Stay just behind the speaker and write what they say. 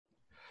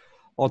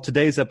On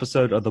today's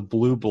episode of the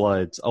Blue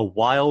Bloods, a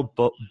wild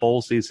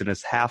bowl season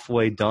is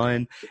halfway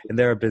done, and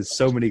there have been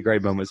so many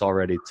great moments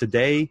already.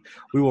 Today,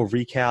 we will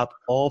recap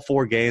all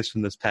 4 games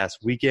from this past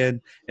weekend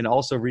and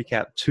also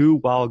recap 2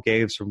 wild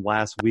games from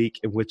last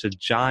week in which a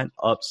giant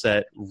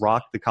upset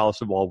rocked the college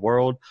football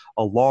world,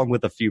 along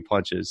with a few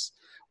punches.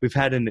 We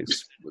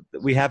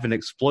have an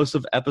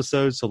explosive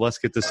episode, so let's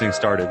get this thing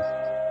started.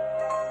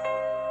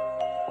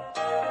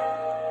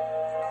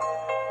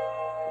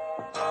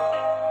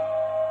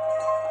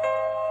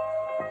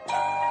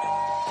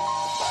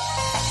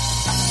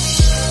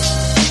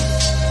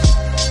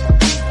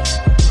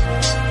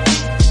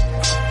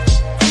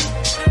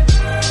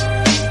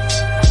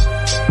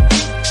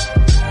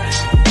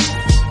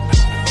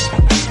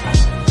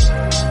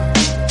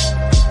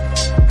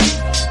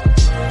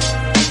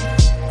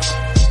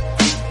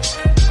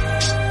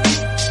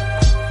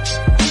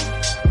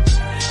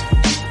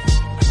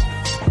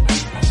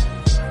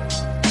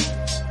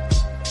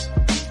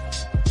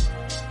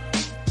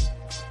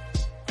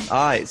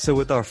 All right, so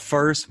with our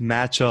first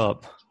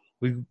matchup,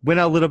 we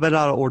went a little bit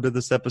out of order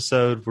this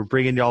episode. We're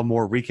bringing y'all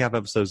more recap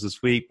episodes this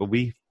week, but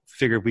we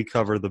figured we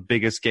cover the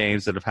biggest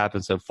games that have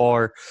happened so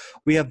far.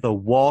 We have the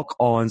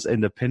Walk-Ons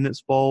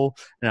Independence Bowl,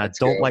 and I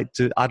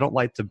don't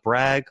like to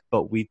brag,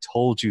 but we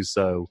told you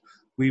so.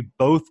 We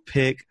both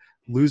pick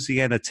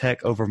Louisiana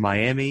Tech over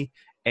Miami,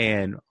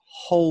 and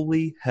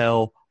holy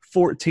hell,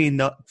 14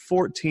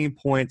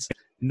 points.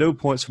 No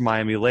points for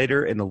Miami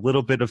later, and a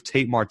little bit of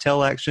Tate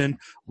Martell action.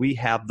 We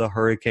have the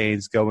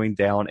Hurricanes going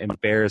down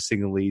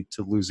embarrassingly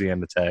to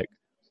Louisiana Tech.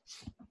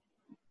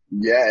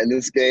 Yeah, and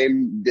this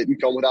game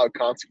didn't come without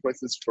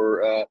consequences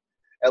for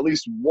at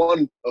least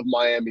one of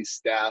Miami's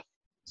staff.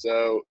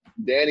 So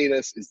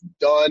Daniness is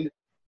done,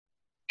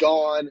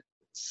 gone,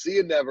 see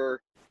you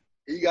never.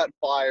 He got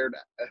fired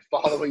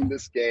following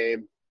this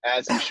game,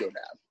 as he should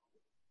have.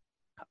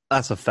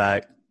 That's a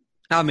fact.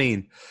 I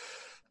mean,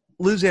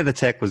 Louisiana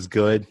Tech was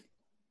good.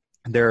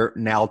 They're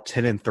now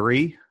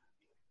 10-3.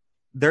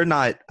 They're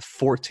not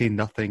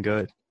 14-0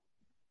 good.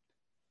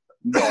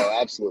 No,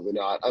 absolutely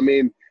not. I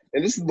mean,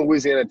 and this is the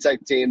Louisiana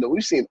Tech team that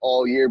we've seen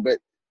all year, but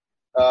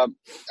I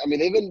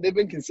mean they've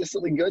been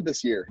consistently good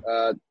this year.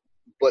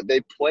 But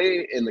they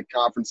play in the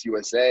Conference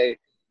USA,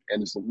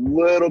 and there's a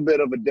little bit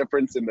of a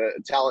difference in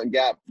the talent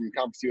gap from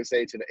Conference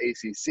USA to the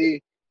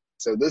ACC.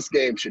 So this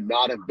game should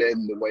not have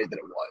been the way that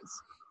it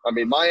was. I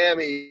mean,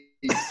 Miami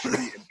should be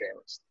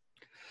embarrassed.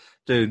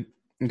 Dude,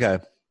 okay.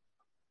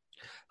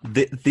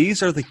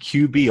 These are the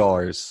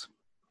QBRs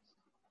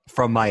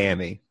from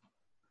Miami.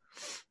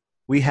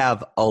 We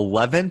have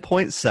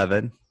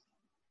 11.7,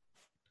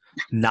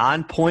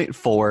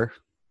 9.4,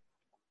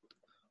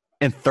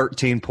 and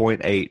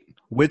 13.8.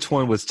 Which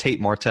one was Tate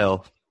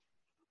Martell?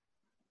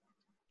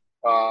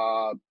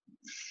 9.7.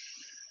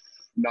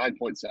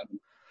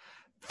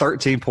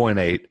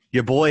 13.8.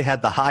 Your boy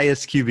had the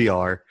highest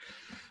QBR.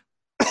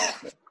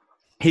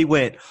 He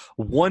went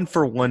 1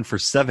 for 1 for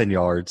 7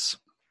 yards.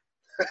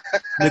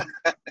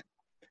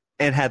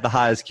 And had the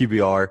highest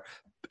QBR.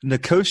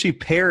 N'Kosi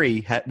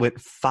Perry went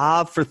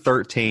 5 for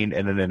 13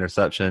 and an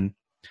interception.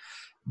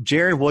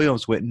 Jaron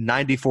Williams went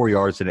 94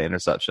 yards and an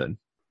interception.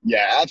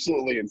 Yeah,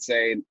 absolutely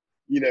insane.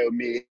 You know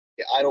me,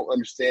 I don't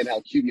understand how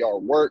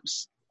QBR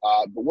works.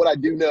 But what I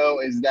do know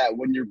is that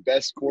when your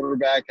best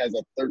quarterback has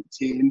a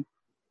 13,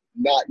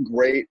 not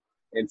great.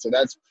 And so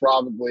that's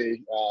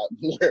probably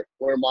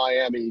where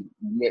Miami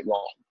went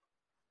wrong.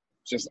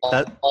 Just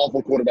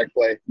awful quarterback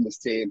play from this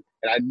team.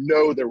 And I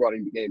know their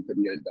running game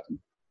couldn't get it done.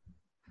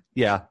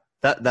 Yeah,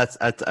 that's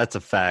a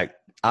fact.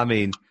 I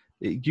mean,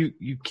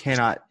 you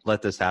cannot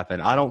let this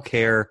happen. I don't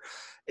care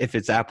if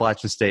it's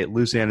Appalachian State,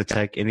 Louisiana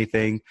Tech,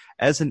 anything.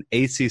 As an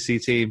ACC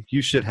team,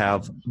 you should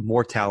have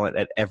more talent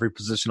at every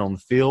position on the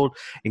field,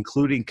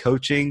 including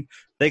coaching.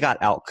 They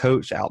got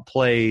out-coached,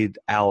 outplayed,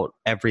 out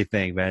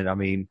everything, man. I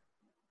mean,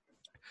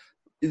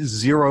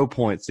 0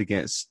 points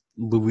against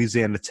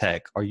Louisiana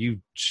Tech. Are you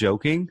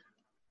joking?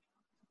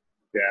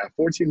 Yeah,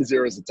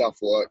 14-0 is a tough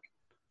look.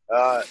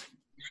 I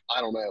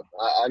don't know.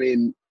 I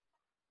mean,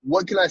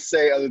 what can I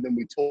say other than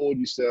we told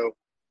you so?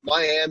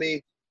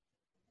 Miami,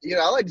 you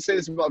know, I like to say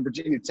this about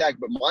Virginia Tech,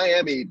 but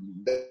Miami,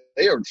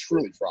 they are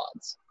truly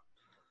frauds.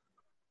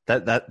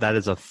 That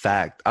is a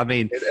fact. I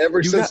mean, in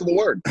every sense of the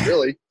word,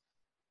 really.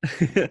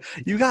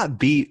 You got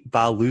beat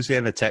by a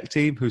Louisiana Tech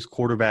team whose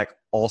quarterback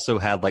also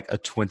had like a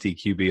 20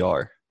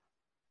 QBR.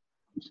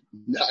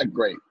 Not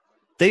great.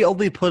 They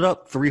only put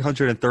up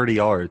 330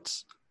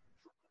 yards.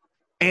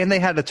 And they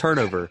had a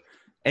turnover,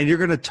 and you're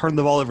going to turn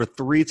the ball over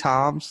 3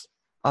 times?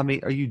 I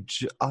mean,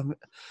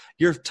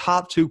 your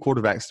top 2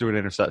 quarterbacks threw an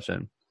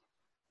interception.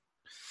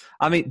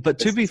 I mean, but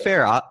to be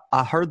fair,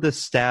 I heard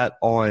this stat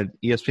on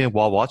ESPN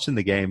while watching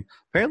the game.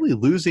 Apparently,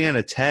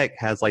 Louisiana Tech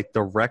has like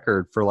the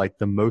record for like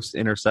the most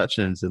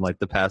interceptions in like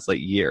the past like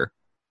year.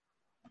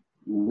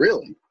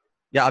 Really?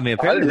 Yeah, I mean,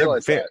 apparently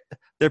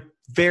they're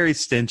very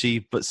stingy,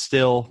 but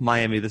still,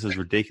 Miami, this is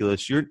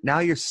ridiculous. You're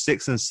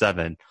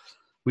 6-7.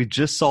 We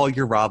just saw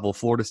your rival,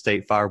 Florida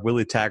State, fire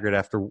Willie Taggart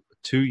after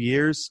 2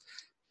 years.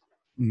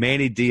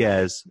 Manny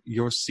Diaz,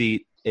 your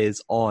seat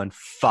is on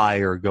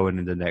fire going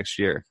into next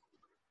year.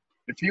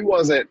 If he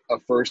wasn't a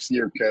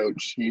first-year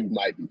coach, he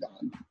might be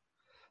gone.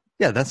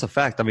 Yeah, that's a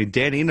fact. I mean,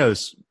 Dan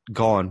Eno's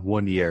gone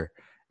 1 year,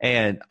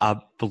 and I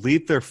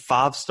believe their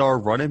 5-star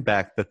running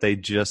back that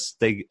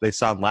they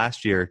signed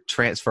last year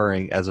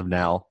transferring as of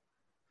now.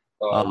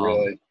 Oh,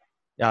 really?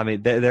 Yeah, I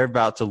mean, they're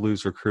about to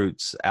lose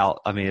recruits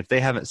out. I mean, if they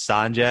haven't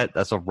signed yet,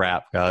 that's a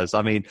wrap, guys.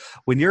 I mean,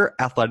 when your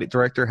athletic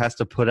director has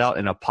to put out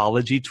an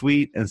apology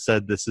tweet and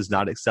said this is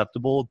not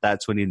acceptable,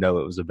 that's when you know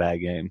it was a bad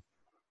game.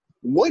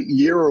 What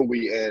year are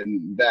we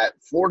in that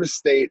Florida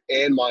State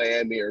and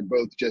Miami are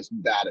both just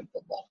bad at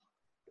football?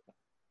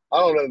 I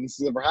don't know if this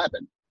has ever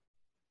happened.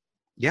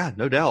 Yeah,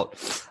 no doubt.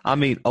 I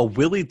mean, a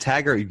Willie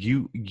Taggart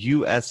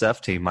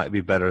USF team might be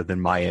better than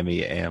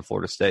Miami and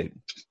Florida State.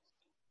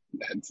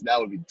 That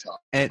would be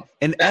tough. And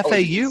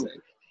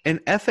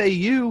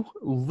FAU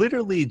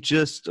literally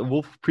just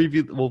we'll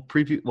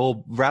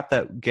wrap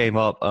that game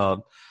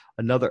up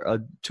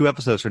another 2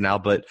 episodes from now,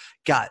 but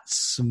got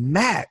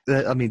smacked.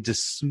 I mean,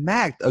 just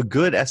smacked a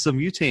good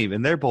SMU team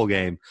in their bowl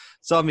game.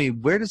 So I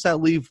mean, where does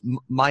that leave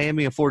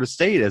Miami and Florida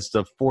State as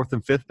the 4th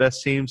and 5th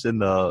best teams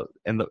in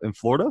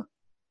Florida?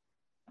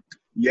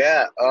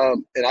 Yeah,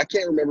 and I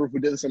can't remember if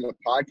we did this on the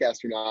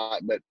podcast or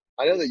not, but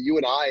I know that you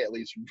and I, at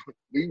least,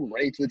 we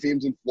ranked the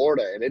teams in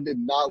Florida, and it did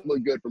not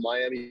look good for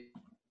Miami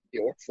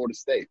or Florida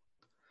State.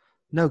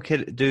 No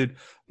kid, dude.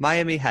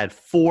 Miami had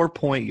 4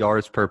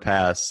 yards per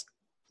pass,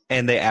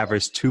 and they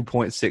averaged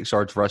 2.6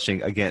 yards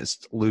rushing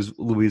against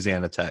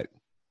Louisiana Tech.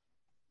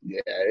 Yeah,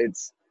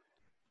 it's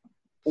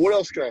 – what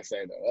else can I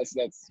say, though?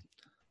 That's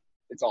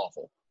it's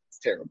awful. It's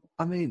terrible.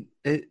 I mean,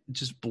 it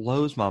just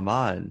blows my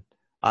mind.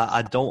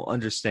 I don't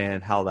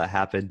understand how that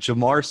happened.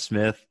 Jamar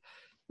Smith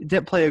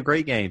didn't play a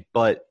great game,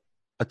 but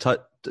a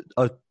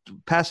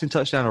passing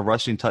touchdown, a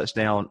rushing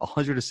touchdown,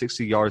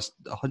 163 yards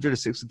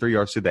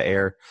through the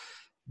air,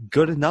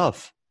 good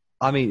enough.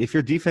 I mean, if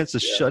your defense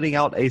is shutting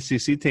out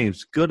ACC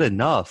teams, good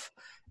enough.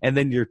 And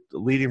then your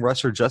leading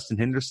rusher, Justin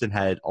Henderson,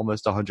 had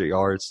almost 100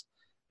 yards.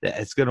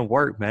 It's going to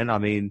work, man. I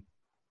mean,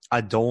 I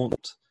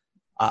don't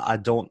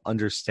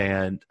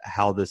understand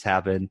how this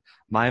happened.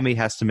 Miami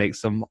has to make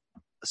some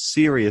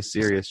serious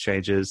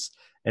changes,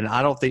 and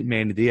I don't think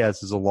Manny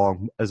Diaz is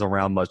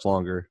around much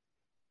longer.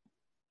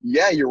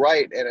 Yeah, you're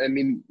right. And I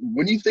mean,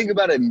 when you think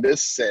about it in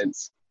this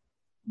sense,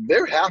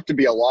 there have to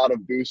be a lot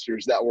of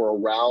boosters that were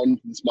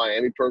around this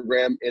Miami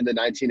program in the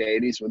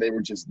 1980s when they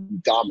were just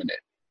dominant.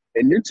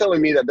 And you're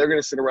telling me that they're going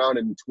to sit around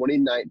in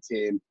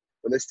 2019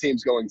 when this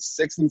team's going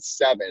 6-7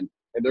 and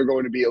they're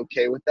going to be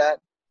okay with that?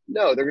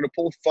 No, they're going to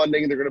pull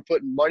funding. They're going to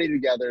put money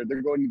together.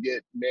 They're going to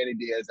get Manny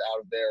Diaz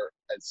out of there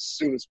as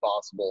soon as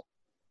possible.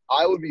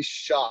 I would be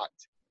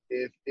shocked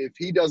if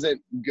he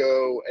doesn't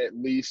go at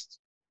least,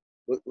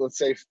 let's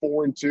say,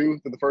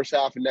 4-2 for the first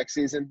half of next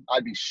season.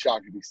 I'd be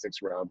shocked if he sticks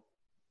around.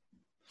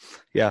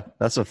 Yeah,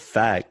 that's a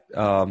fact.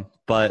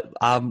 But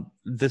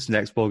this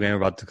next bowl game we're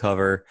about to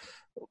cover,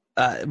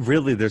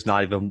 really there's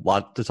not even a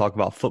lot to talk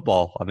about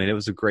football. I mean, it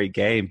was a great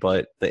game,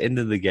 but the end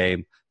of the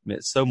game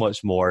meant so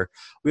much more.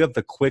 We have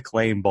the Quick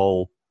Lane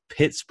Bowl,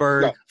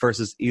 Pittsburgh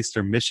versus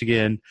Eastern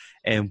Michigan,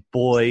 and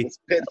boy, it's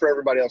Pitt for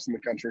everybody else in the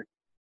country.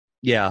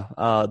 Yeah,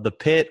 the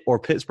Pitt or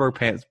Pittsburgh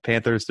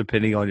Panthers,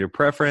 depending on your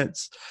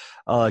preference.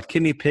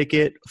 Kenny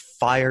Pickett,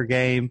 fire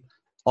game.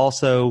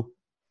 Also,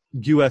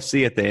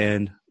 UFC at the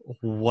end.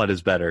 What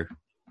is better?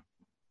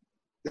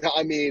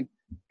 I mean,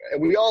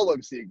 we all love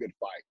to see a good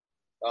fight.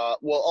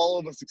 Well, all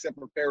of us except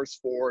for Ferris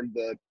Ford,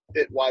 the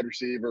Pitt wide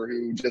receiver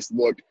who just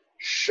looked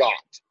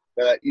shocked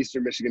that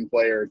Eastern Michigan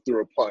player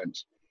threw a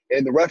punch.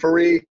 And the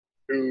referee,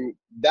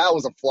 that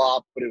was a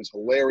flop, but it was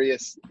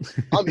hilarious.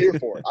 I'm here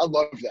for it. I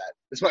love that.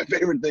 It's my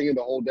favorite thing in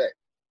the whole day.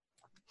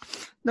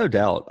 No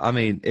doubt. I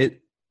mean,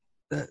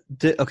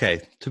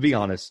 okay, to be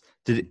honest,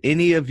 did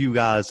any of you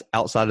guys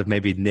outside of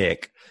maybe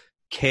Nick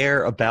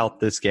care about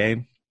this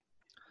game?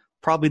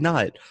 Probably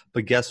not.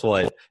 But guess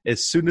what?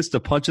 As soon as the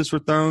punches were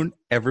thrown,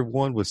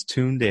 everyone was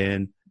tuned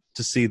in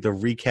to see the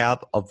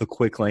recap of the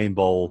Quick Lane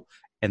Bowl,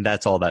 and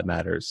that's all that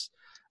matters.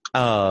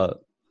 The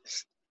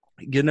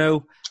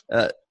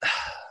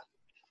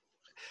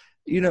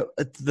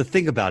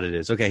thing about it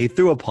is, okay, he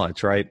threw a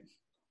punch, right?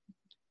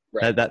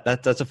 Right.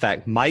 That's a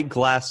fact. Mike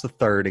Glass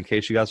III, in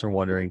case you guys are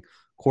wondering,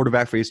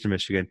 quarterback for Eastern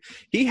Michigan,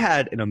 he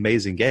had an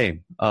amazing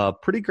game.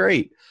 Pretty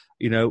great.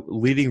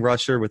 Leading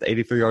rusher with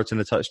 83 yards and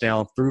a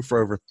touchdown, threw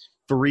for over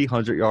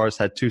 300 yards,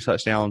 had 2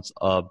 touchdowns,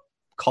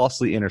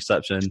 costly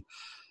interception.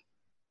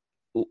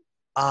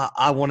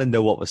 I want to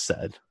know what was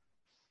said.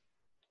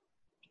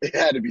 It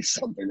had to be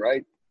something,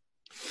 right?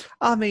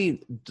 I mean,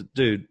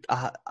 dude,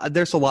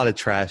 there's a lot of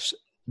trash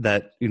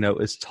that,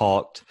 is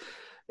talked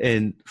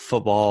in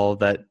football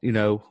that,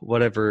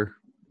 whatever.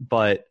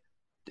 But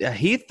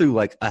he threw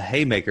like a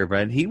haymaker,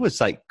 man. He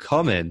was like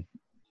coming.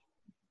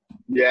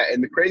 Yeah,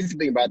 and the crazy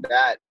thing about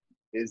that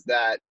is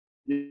that,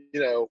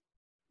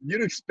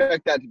 you'd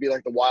expect that to be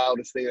like the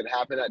wildest thing that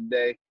happened that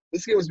day.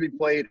 This game was being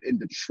played in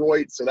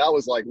Detroit, so that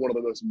was like one of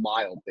the most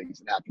mild things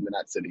that happened in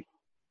that city.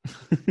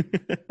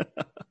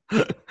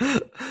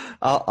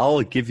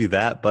 I'll give you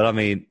that, but I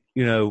mean,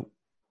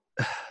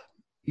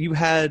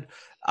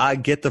 I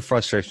get the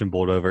frustration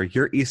boiled over.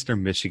 You're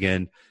Eastern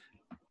Michigan.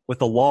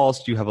 With a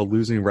loss, you have a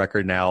losing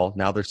record now.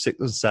 Now they're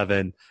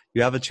 6-7.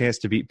 You have a chance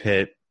to beat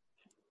Pitt.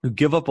 You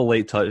give up a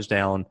late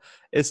touchdown.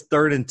 It's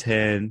 3rd and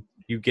 10.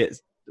 You get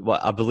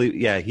I believe,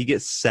 he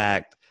gets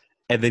sacked,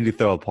 and then you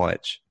throw a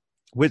punch,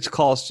 which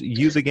costs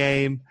you the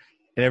game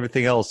and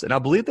everything else. And I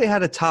believe they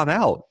had a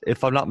timeout,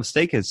 if I'm not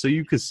mistaken. So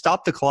you could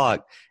stop the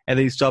clock, and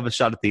then you still have a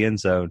shot at the end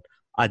zone.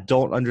 I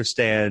don't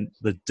understand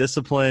the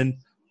discipline,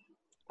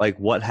 like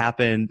what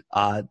happened.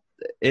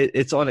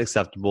 It's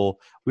unacceptable.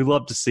 We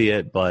love to see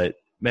it, but,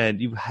 man,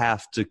 you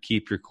have to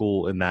keep your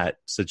cool in that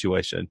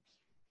situation.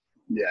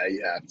 Yeah,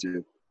 you have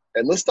to.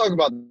 And let's talk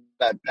about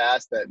that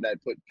pass that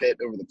put Pitt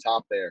over the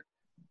top there.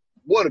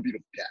 What a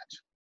beautiful catch.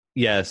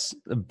 Yes,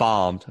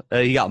 bombed.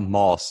 He got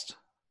mossed.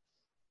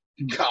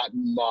 Got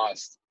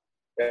mossed.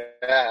 Yeah,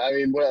 I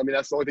mean,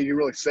 that's the only thing you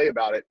really say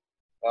about it.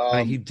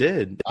 He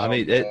did.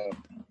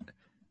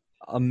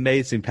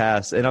 Amazing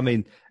pass. And, I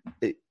mean,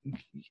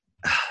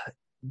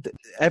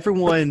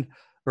 everyone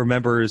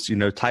remembers,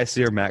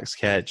 Tyseer Max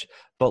catch.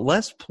 But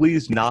let's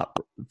please not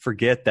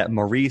forget that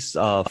Maurice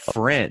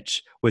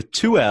French, with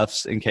 2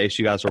 Fs, in case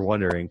you guys are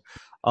wondering,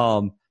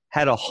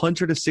 had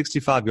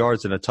 165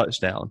 yards and a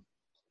touchdown.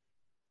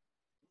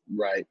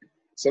 Right.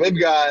 So they've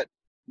got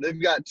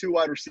 2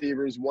 wide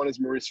receivers. One is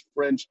Maurice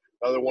French.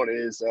 The other one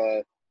is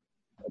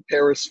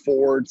Paris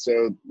Ford.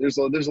 So there's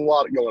a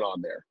lot going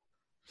on there.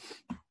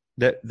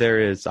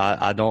 There is.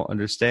 I don't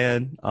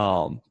understand.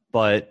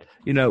 But,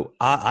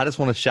 I just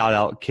want to shout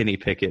out Kenny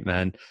Pickett,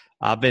 man.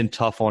 I've been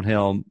tough on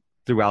him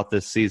throughout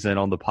this season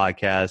on the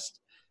podcast.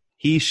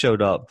 He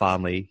showed up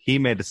finally. He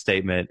made a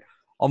statement.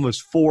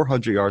 Almost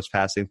 400 yards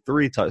passing,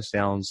 3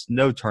 touchdowns,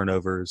 no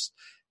turnovers,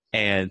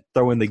 and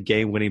throwing the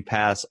game-winning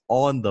pass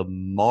on the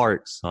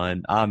mark,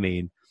 son. I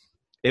mean,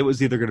 it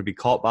was either going to be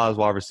caught by his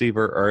wide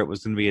receiver or it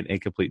was going to be an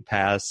incomplete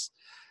pass.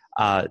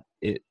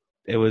 It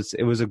was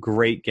a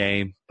great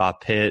game by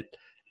Pitt.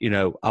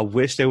 I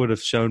wish they would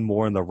have shown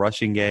more in the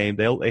rushing game.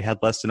 They had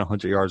less than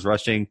 100 yards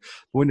rushing.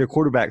 But when your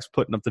quarterback's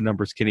putting up the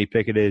numbers Kenny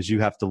Pickett is, you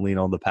have to lean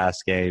on the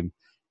pass game.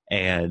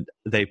 And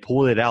they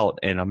pulled it out.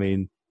 And, I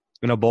mean,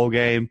 in a bowl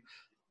game,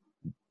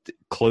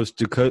 close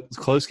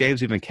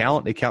games even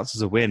count. It counts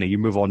as a win, and you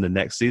move on to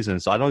next season.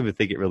 So I don't even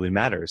think it really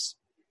matters.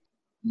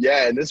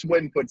 Yeah, and this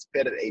win puts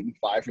Pitt at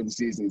 8-5 for the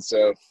season.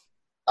 So,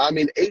 I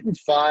mean,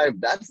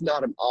 8-5, that's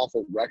not an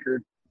awful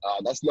record.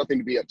 That's nothing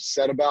to be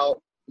upset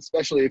about,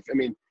 especially if,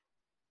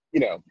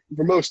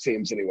 for most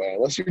teams anyway,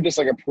 unless you're just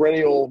like a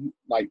perennial,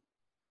 like,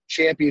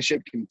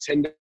 championship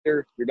contender,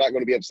 you're not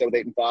going to be upset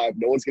with 8-5.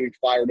 No one's getting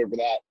fired over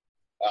that.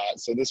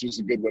 So this was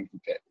a good win for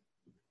Pitt.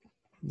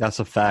 That's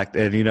a fact.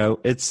 And,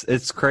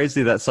 it's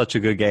crazy that such a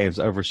good game is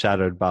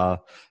overshadowed by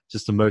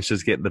just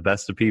emotions getting the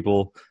best of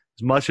people.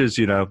 As much as,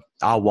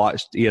 I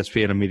watched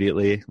ESPN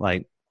immediately,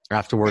 like,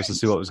 afterwards to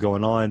see what was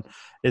going on.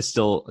 It's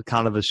still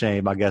kind of a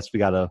shame. I guess we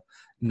got to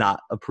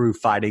not approve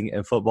fighting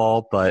in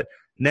football. But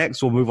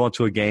next, we'll move on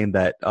to a game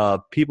that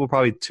people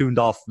probably tuned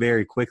off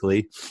very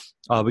quickly.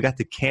 We got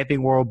the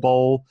Camping World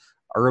Bowl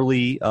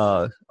early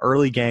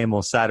game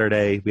on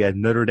Saturday. We had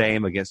Notre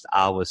Dame against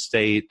Iowa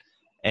State.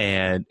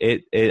 And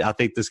I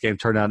think this game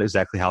turned out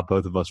exactly how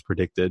both of us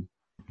predicted.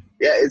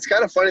 Yeah, it's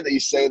kind of funny that you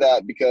say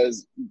that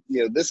because,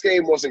 this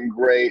game wasn't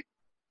great,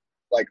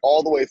 like,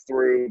 all the way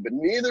through, but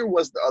neither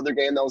was the other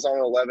game that was on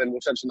 11.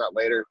 We'll touch on that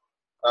later.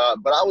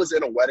 But I was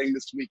in a wedding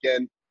this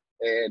weekend,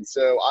 and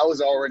so I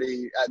was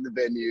already at the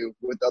venue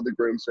with other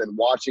groomsmen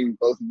watching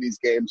both of these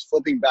games,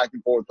 flipping back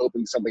and forth,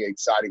 hoping something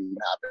exciting would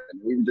happen.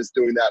 We were just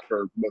doing that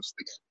for most of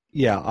the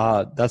game.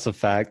 Yeah, that's a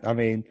fact. I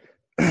mean,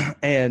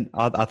 and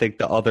I think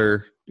the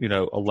other,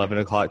 11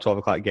 o'clock, 12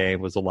 o'clock game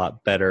was a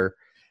lot better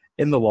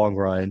in the long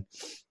run.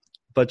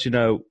 But,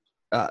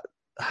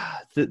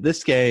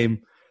 this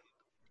game,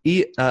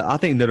 I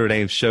think Notre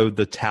Dame showed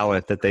the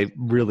talent that they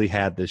really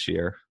had this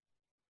year.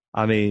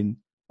 I mean,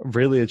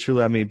 really and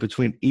truly, I mean,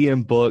 between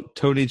Ian Book,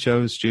 Tony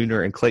Jones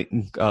Jr., and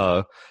Clayton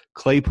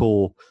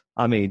Claypool,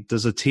 I mean,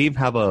 does a team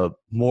have a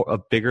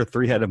bigger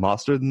 3-headed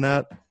monster than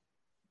that?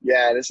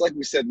 Yeah, and it's like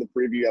we said in the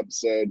preview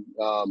episode.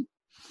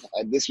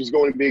 This was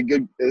going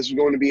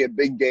to be a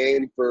big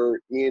game for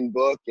Ian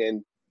Book,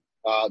 and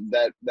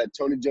that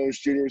Tony Jones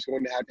Jr. is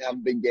going to have a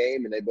big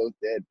game, and they both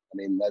did. I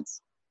mean,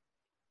 that's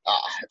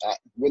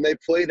when they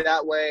play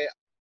that way,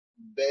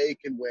 they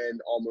can win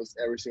almost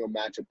every single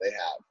matchup they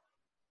have.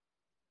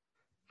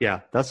 Yeah,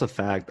 that's a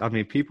fact. I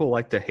mean, people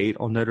like to hate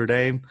on Notre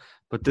Dame,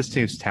 but this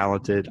team's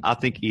talented. I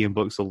think Ian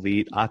Book's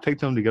elite. I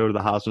picked him to go to the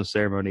Heisman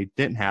ceremony.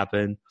 Didn't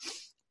happen.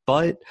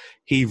 But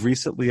he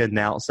recently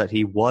announced that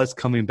he was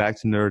coming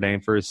back to Notre Dame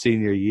for his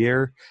senior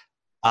year.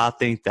 I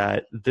think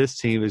that this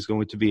team is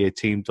going to be a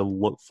team to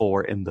look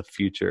for in the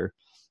future.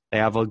 They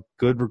have a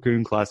good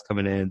recruiting class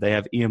coming in. They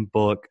have Ian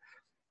Book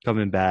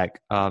coming back.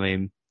 I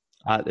mean,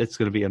 it's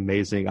going to be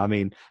amazing. I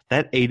mean,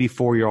 that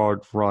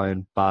 84-yard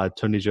run by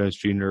Tony Jones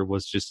Jr.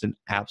 was just an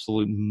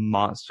absolute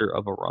monster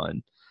of a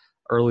run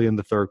early in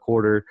the third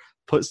quarter.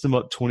 puts them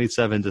up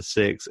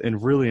 27-6,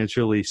 and really and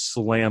truly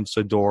slams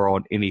the door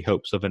on any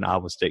hopes of an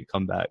Iowa State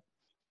comeback.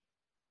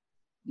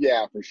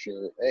 Yeah, for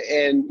sure.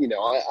 And,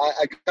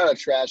 I kind of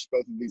trashed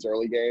both of these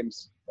early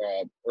games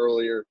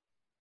earlier.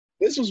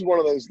 This was one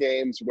of those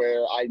games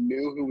where I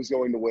knew who was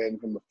going to win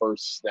from the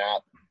first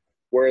snap,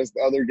 whereas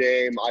the other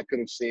game, I could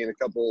have seen a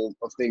couple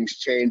of things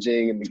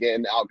changing and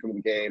the outcome of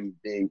the game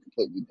being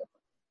completely different.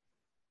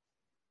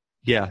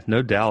 Yeah,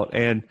 no doubt.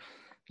 And,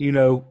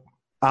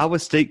 Iowa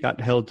State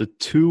got held to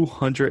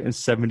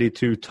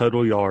 272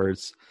 total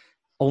yards,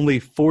 only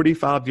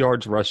 45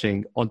 yards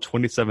rushing on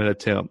 27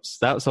 attempts.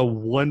 That was a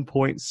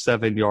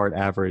 1.7 yard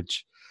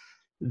average.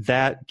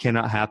 That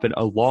cannot happen,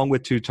 along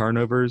with 2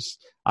 turnovers.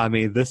 I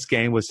mean, this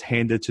game was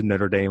handed to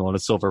Notre Dame on a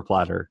silver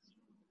platter.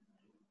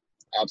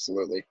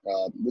 Absolutely.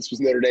 This was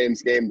Notre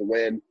Dame's game to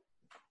win.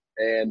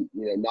 And,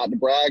 not to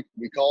brag,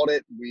 we called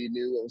it. We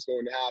knew what was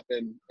going to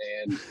happen,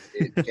 and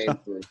it came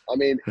through. I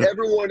mean,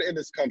 everyone in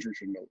this country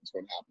should know what was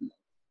going to happen.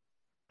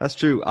 That's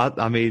true.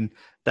 I mean,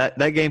 that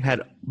game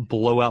had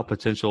blowout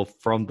potential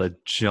from the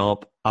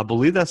jump. I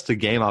believe that's the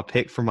game I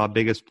picked for my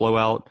biggest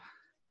blowout.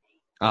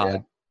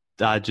 I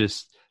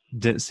just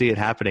didn't see it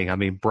happening. I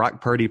mean, Brock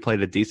Purdy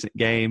played a decent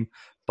game,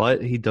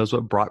 but he does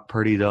what Brock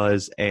Purdy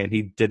does, and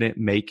he didn't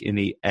make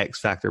any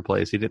X-factor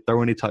plays. He didn't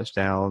throw any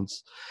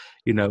touchdowns.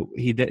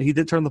 He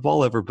did turn the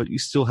ball over, but you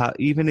still have,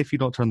 even if you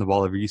don't turn the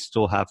ball over, you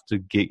still have to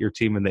get your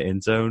team in the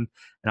end zone.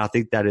 And I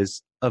think that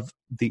is of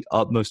the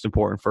utmost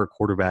importance for a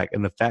quarterback.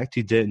 And the fact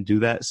he didn't do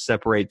that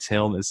separates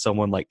him as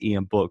someone like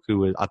Ian Book,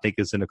 who I think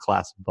is in a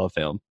class above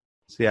him.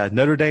 So yeah,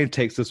 Notre Dame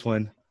takes this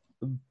one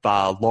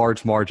by a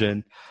large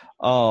margin.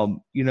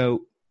 Penn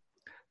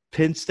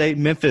State,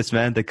 Memphis,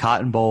 man, the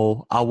Cotton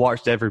Bowl. I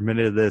watched every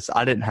minute of this.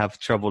 I didn't have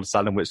trouble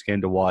deciding which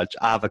game to watch.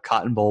 I have a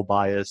Cotton Bowl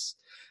bias,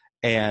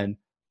 and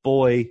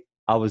boy,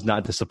 I was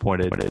not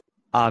disappointed.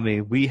 I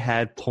mean, we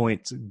had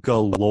points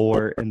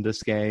galore in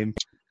this game.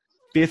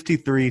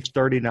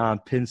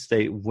 53-39 Penn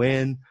State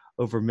win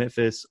over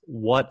Memphis.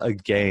 What a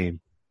game.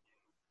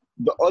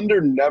 The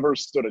under never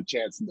stood a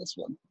chance in this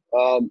one.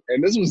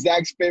 And this was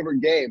Zach's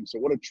favorite game, so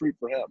what a treat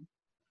for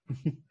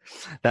him.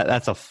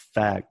 That's a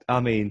fact. I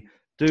mean,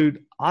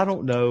 dude, I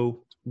don't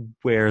know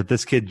where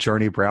this kid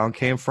Journey Brown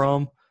came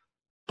from,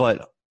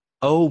 but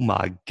oh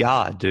my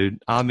God,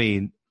 dude. I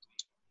mean,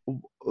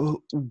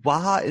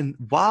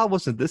 why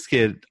wasn't this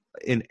kid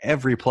in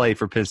every play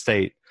for Penn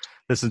State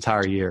this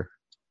entire year?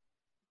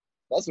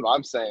 That's what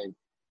I'm saying.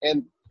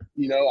 And,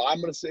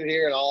 I'm going to sit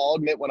here and I'll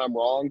admit when I'm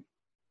wrong.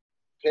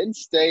 Penn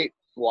State,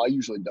 well, I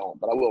usually don't,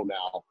 but I will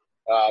now.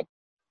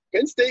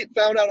 Penn State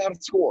found out how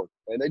to score,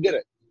 and they did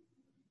it.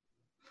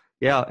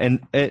 Yeah,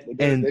 and they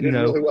did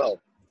really well.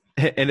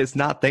 And it's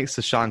not thanks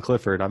to Sean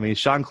Clifford. I mean,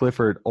 Sean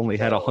Clifford only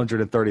had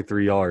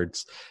 133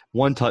 yards,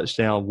 1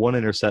 touchdown, 1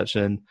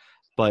 interception.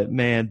 But,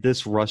 man,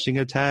 this rushing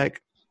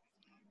attack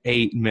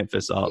ate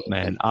Memphis up,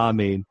 man. I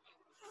mean,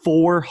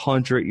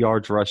 400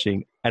 yards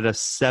rushing at a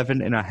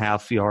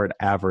 7.5-yard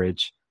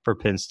average for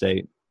Penn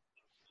State.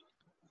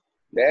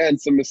 Yeah,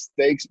 and some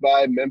mistakes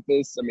by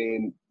Memphis, I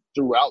mean,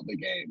 throughout the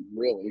game,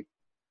 really,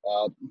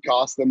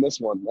 cost them this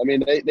one. I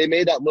mean, they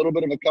made that little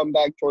bit of a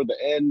comeback toward the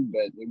end,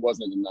 but it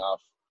wasn't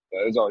enough.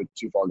 It was already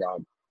too far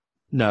gone.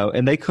 No,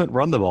 and they couldn't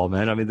run the ball,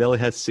 man. I mean, they only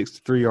had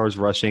 63 yards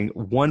rushing,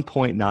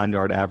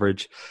 1.9-yard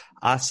average.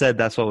 I said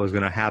that's what was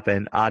going to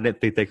happen. I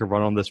didn't think they could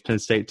run on this Penn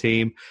State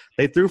team.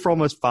 They threw for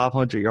almost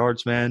 500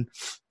 yards, man,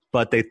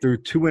 but they threw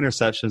 2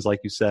 interceptions,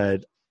 like you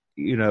said,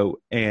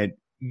 and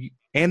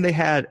they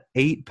had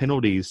 8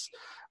 penalties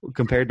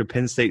compared to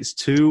Penn State's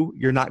 2.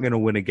 You're not going to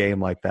win a game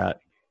like that.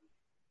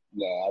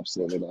 No,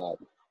 absolutely not.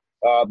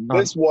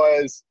 This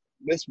was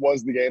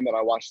the game that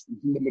I watched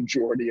the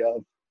majority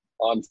of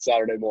on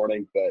Saturday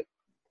morning, but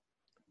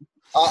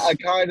I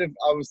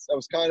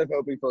was kind of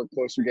hoping for a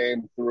closer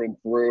game through and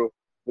through.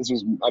 This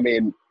was, I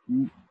mean,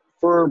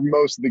 for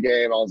most of the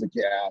game, I was like,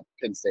 yeah,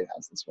 Penn State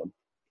has this one.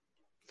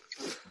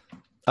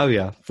 Oh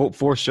yeah,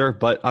 for sure.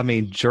 But I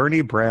mean,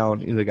 Journey Brown,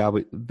 the guy,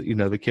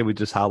 the kid we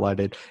just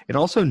highlighted, and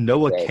also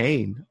Noah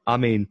Cain. I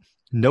mean,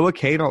 Noah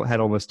Cain had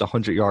almost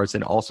 100 yards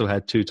and also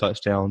had 2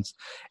 touchdowns.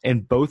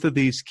 And both of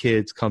these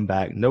kids come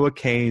back. Noah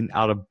Cain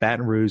out of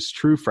Baton Rouge,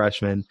 true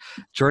freshman.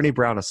 Journey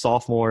Brown, a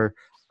sophomore.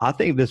 I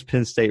think this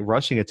Penn State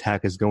rushing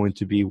attack is going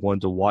to be one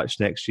to watch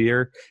next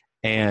year.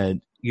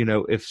 And,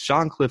 if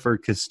Sean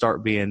Clifford can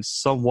start being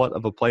somewhat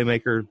of a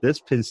playmaker, this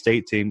Penn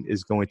State team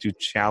is going to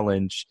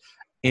challenge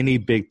any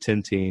Big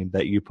Ten team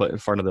that you put in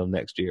front of them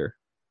next year.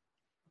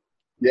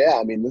 Yeah,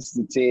 I mean, this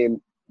is a team.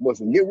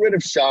 Listen, get rid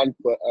of Sean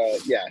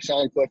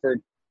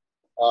Clifford.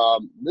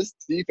 This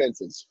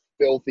defense is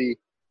filthy.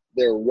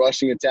 Their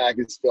rushing attack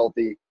is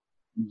filthy.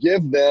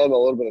 Give them a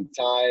little bit of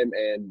time,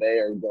 and they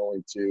are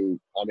going to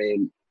 – I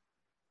mean,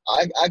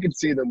 I could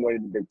see them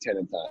winning the Big Ten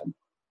in time.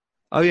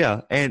 Oh,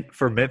 yeah. And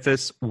for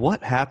Memphis,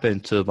 what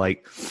happened to,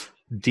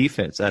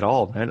 defense at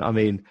all, man? I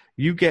mean,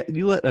 you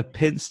let a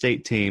Penn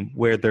State team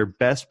where their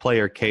best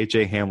player,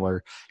 KJ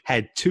Hamler,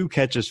 had 2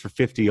 catches for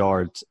 50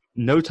 yards,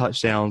 no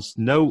touchdowns,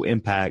 no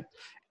impact,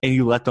 and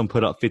you let them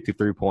put up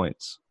 53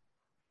 points.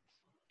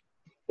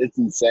 It's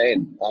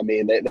insane. I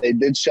mean, they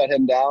did shut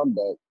him down,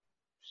 but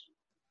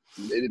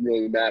it didn't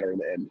really matter in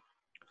the end.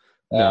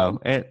 No,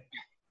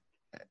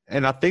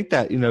 and I think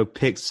that,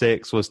 pick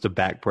six was the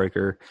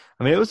backbreaker.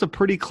 I mean, it was a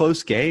pretty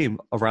close game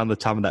around the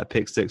time of that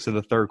pick six in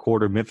the third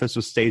quarter. Memphis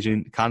was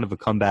staging kind of a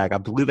comeback. I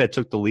believe they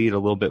took the lead a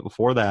little bit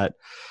before that.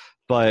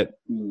 But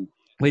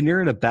when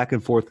you're in a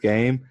back-and-forth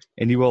game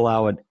and you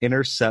allow an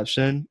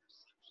interception,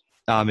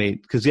 I mean,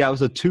 because, it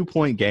was a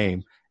 2-point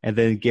game, and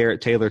then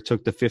Garrett Taylor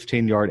took the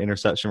 15-yard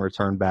interception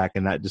return back,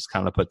 and that just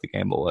kind of put the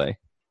game away.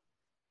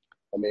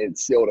 I mean, it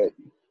sealed it.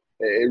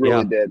 It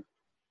really did.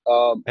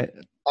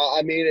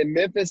 I mean, in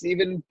Memphis,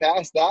 even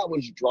past that,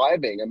 was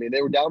driving. I mean,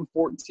 they were down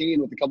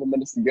 14 with a couple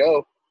minutes to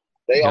go.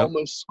 They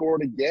almost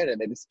scored again, and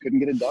they just couldn't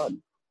get it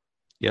done.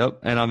 Yep,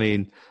 and I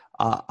mean,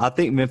 I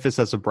think Memphis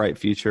has a bright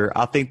future.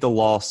 I think the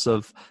loss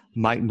of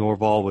Mike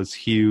Norval was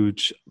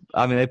huge.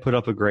 I mean, they put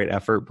up a great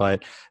effort,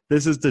 but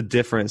this is the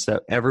difference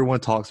that everyone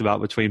talks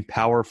about between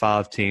Power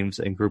 5 teams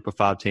and Group of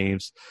 5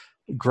 teams.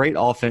 Great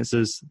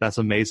offenses, that's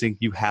amazing.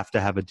 You have to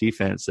have a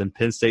defense, and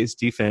Penn State's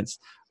defense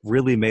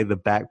really made the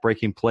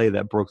back-breaking play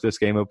that broke this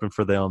game open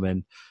for them.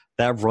 And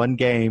that run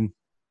game,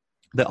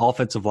 the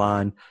offensive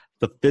line,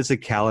 the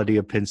physicality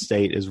of Penn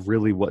State is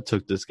really what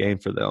took this game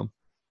for them.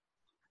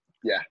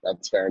 Yeah,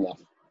 that's fair enough.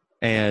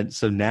 And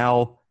so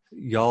now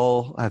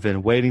y'all have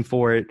been waiting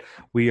for it.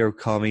 We are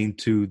coming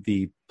to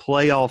the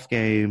playoff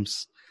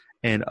games,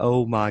 and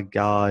oh my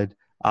God,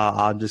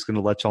 I'm just going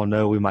to let y'all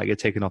know we might get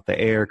taken off the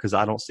air because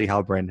I don't see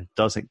how Brandon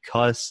doesn't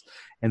cuss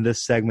in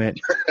this segment.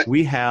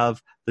 We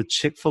have the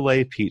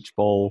Chick-fil-A Peach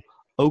Bowl,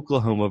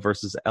 Oklahoma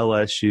versus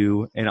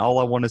LSU, and all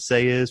I want to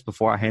say is,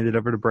 before I hand it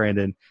over to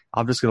Brandon,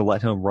 I'm just going to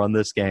let him run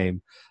this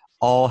game.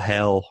 All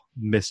hail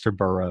Mr.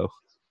 Burrow.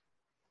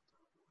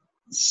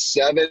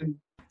 7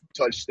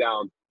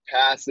 touchdown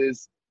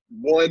passes,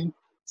 1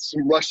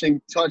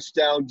 rushing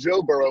touchdown.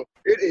 Joe Burrow,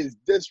 it is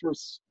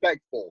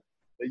disrespectful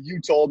that you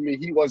told me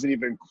he wasn't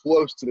even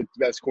close to the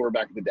best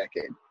quarterback of the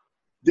decade.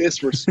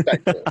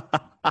 Disrespectful.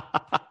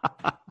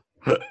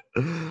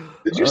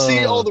 Did you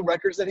see all the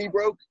records that he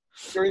broke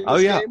during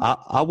this game?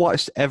 I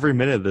watched every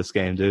minute of this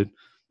game, dude.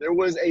 There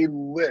was a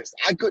list.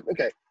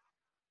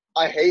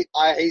 I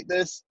hate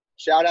this.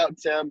 Shout out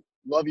Tim.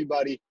 Love you,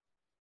 buddy.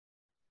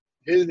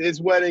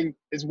 His wedding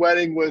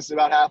was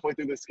about halfway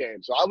through this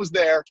game. So I was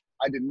there.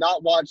 I did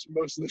not watch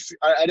most of this.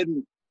 I did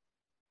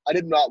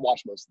not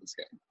watch most of this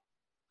game.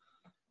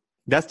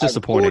 That's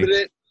disappointing. I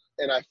recorded it,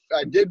 and I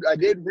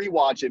did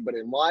rewatch it, but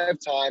in live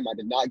time, I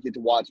did not get to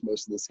watch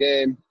most of this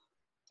game.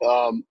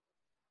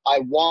 I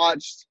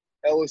watched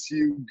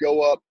LSU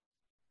go up,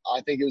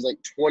 I think it was like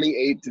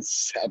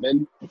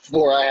 28-7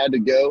 before I had to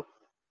go.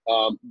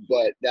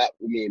 But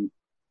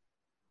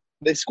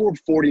they scored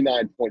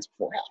 49 points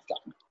before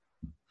halftime.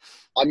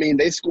 I mean,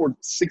 they scored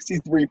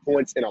 63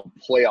 points in a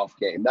playoff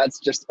game. That's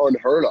just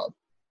unheard of.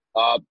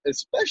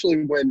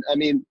 Especially when,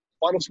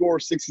 final score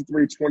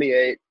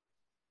 63-28.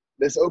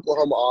 This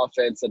Oklahoma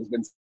offense that has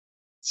been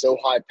so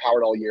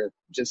high-powered all year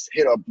just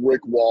hit a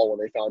brick wall when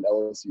they found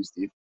LSU's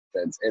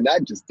defense, and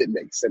that just didn't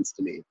make sense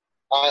to me.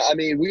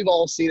 We've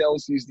all seen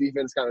LSU's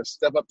defense kind of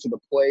step up to the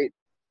plate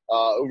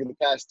over the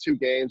past 2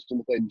 games when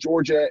they played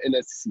Georgia in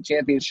the SEC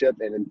championship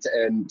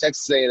and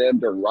Texas A&M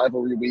during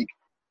rivalry week.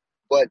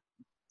 But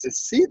to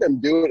see them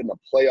do it in a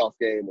playoff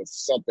game was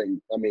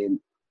something,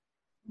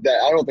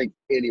 that I don't think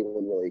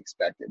anyone really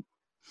expected.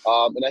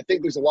 And I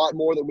think there's a lot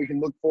more that we can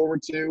look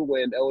forward to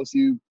when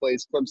LSU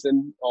plays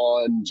Clemson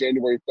on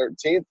January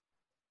 13th.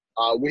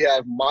 We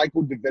have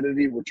Michael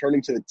Divinity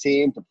returning to the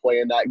team to play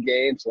in that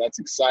game, so that's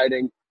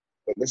exciting.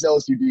 But this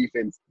LSU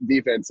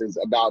defense is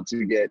about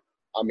to get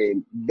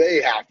 –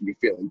 they have to be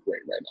feeling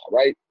great right now,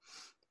 right?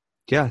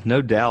 Yeah,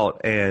 no doubt.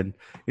 And,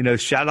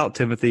 shout out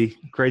Timothy.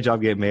 Great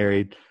job getting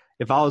married.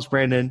 If I was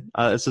Brandon,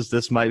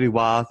 this might be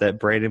why that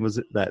Brandon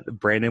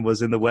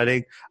was in the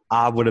wedding.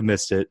 I would have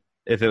missed it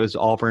if it was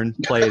Auburn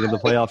playing in the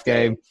playoff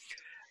game.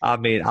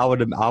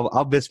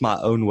 I'll miss my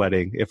own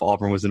wedding if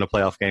Auburn was in a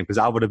playoff game because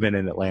I would have been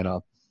in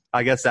Atlanta.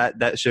 I guess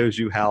that shows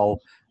you how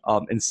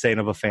insane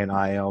of a fan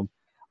I am.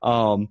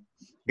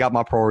 Got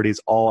my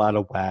priorities all out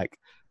of whack.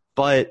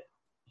 But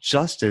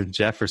Justin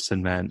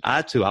Jefferson, man,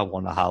 I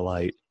want to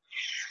highlight.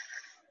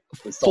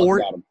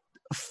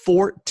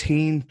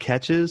 14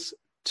 catches,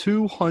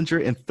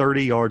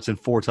 230 yards, and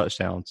 4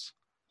 touchdowns.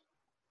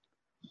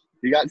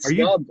 He got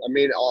snubbed.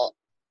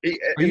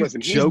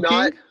 Listen, he's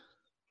not.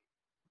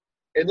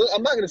 And look,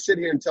 I'm not going to sit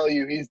here and tell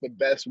you he's the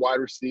best wide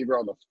receiver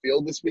on the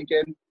field this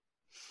weekend.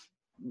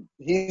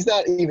 He's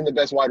not even the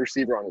best wide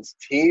receiver on his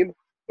team,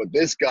 but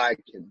this guy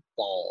can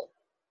ball.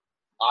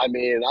 I've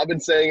been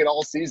saying it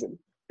all season.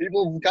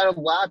 People kind of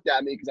laughed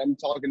at me because I'm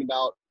talking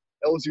about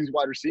LSU's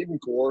wide receiving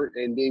core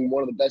and being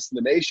one of the best in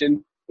the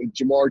nation with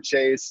Jamar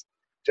Chase,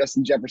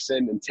 Justin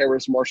Jefferson, and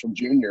Terrace Marshall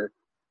Jr.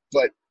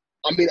 But,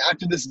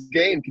 after this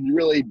game, can you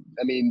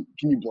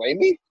blame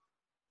me?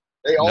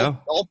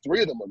 All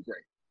 3 of them were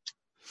great.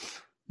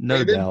 No doubt.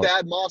 And then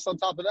Thad Moss on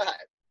top of that.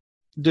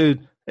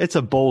 Dude, it's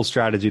a bold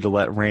strategy to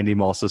let Randy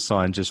Moss's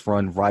son just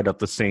run right up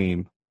the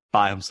seam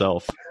by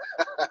himself.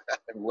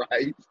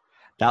 Right.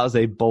 That was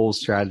a bold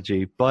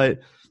strategy. But,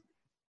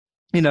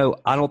 I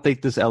don't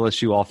think this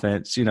LSU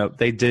offense,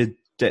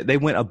 they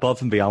went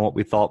above and beyond what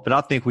we thought, but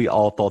I think we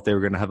all thought they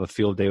were going to have a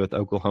field day with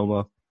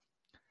Oklahoma.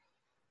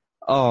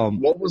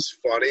 What was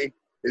funny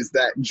is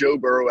that Joe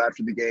Burrow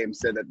after the game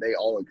said that they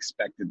all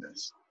expected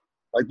this.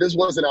 Like, this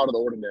wasn't out of the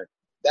ordinary.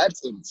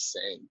 That's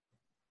insane.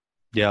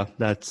 Yeah,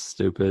 that's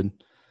stupid.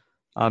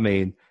 I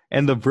mean,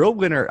 and the real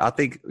winner, I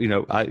think,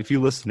 if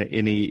you listen to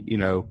any,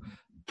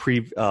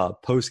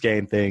 post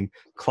game thing,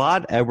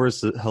 Clyde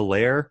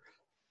Edwards-Helaire,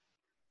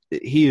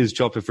 he is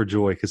jumping for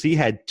joy because he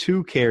had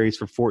 2 carries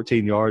for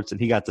 14 yards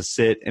and he got to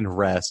sit and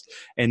rest.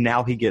 And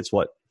now he gets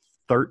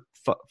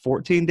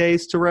 14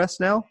 days to rest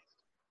now?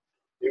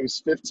 It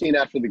was 15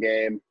 after the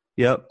game.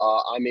 Yep.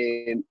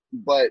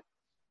 But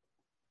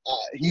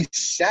he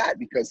sat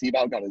because he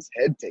about got his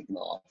head taken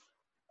off.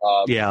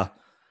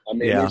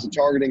 There's a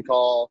targeting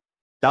call.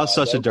 That was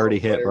such a dirty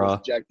hit,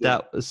 bro.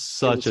 That was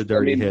such a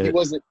dirty hit. He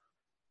wasn't,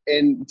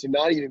 and to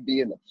not even be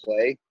in the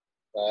play,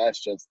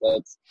 that's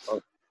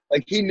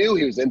like he knew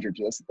he was injured.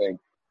 That's the thing.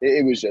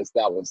 It was just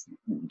that was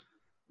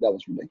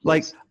ridiculous.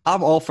 Like,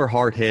 I'm all for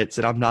hard hits,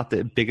 and I'm not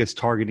the biggest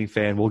targeting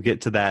fan. We'll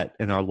get to that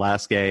in our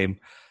last game,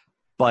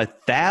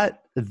 but that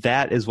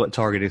is what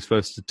targeting is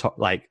supposed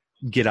to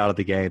get out of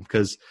the game,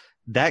 because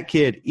that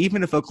kid,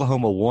 even if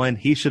Oklahoma won,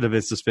 he should have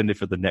been suspended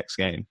for the next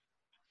game.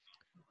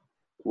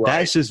 Right.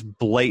 That's just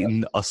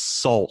blatant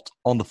assault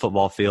on the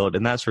football field,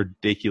 and that's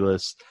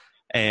ridiculous.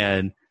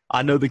 And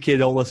I know the kid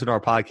don't listen to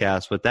our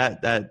podcast, but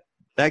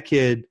that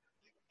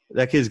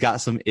kid's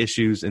got some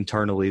issues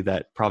internally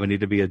that probably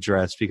need to be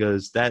addressed,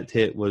 because that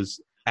hit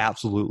was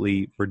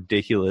absolutely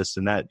ridiculous,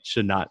 and that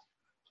should not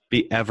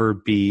ever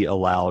be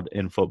allowed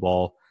in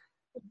football.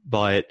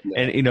 But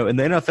in the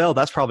NFL,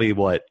 that's probably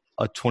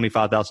a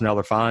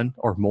 $25,000 fine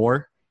or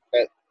more.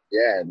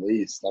 Yeah, at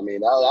least. I mean,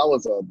 that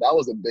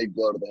was a big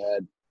blow to the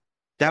head.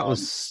 That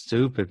was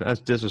stupid. That's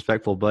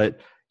disrespectful.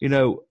 But,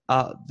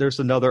 there's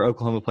another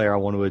Oklahoma player I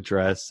want to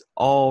address.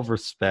 All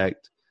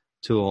respect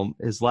to him.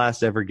 His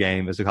last ever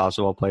game as a college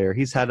football player.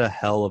 He's had a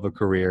hell of a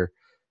career.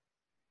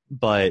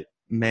 But,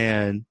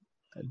 man,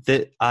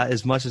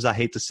 as much as I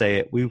hate to say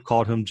it, we've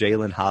called him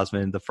Jalen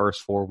Heisman the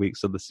first 4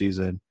 weeks of the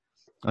season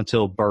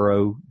until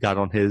Burrow got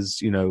on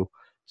his,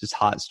 just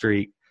hot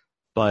streak.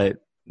 But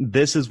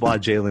this is why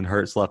Jalen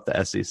Hurts left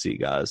the SEC,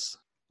 guys.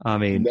 I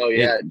mean,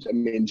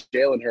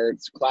 Jalen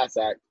Hurts, class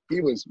act.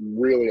 He was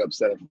really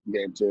upset after the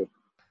game too.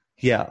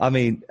 Yeah, I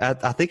mean,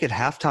 I think at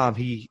halftime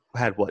he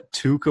had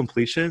 2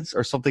 completions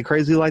or something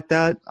crazy like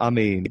that. I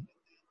mean,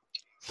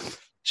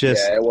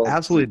 just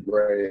absolutely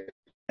great.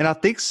 And I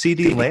think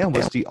CeeDee Lamb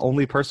was the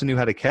only person who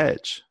had a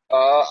catch.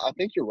 I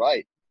think you're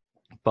right.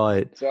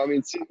 But so I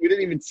mean, we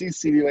didn't even see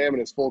CeeDee Lamb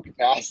in his full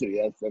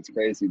capacity. That's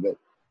crazy. But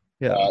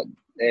yeah,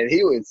 and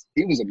he was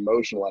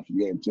emotional after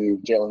the game too.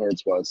 Jalen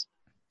Hurts was.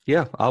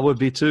 Yeah, I would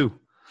be too.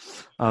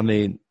 I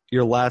mean,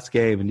 your last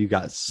game and you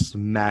got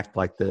smacked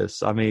like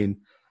this. I mean,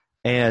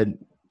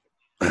 and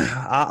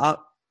I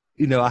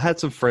had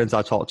some friends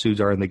I talked to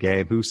during the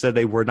game who said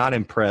they were not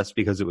impressed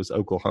because it was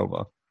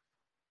Oklahoma.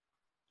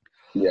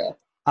 Yeah.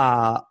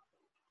 I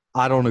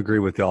don't agree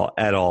with y'all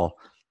at all.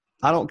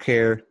 I don't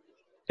care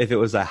if it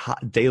was a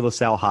De La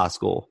Salle high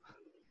school.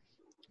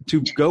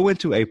 To go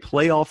into a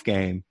playoff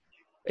game,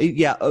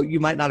 yeah, you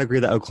might not agree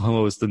that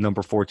Oklahoma was the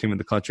number 4 team in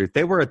the country.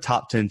 They were a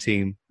top 10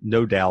 team,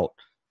 no doubt,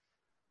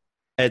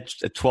 at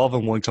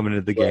 12-1 coming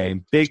into the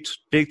game. Big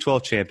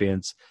 12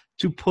 champions.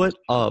 To put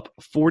up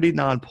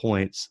 49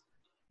 points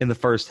in the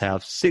first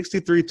half,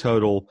 63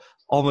 total,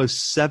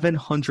 almost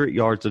 700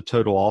 yards of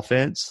total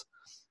offense.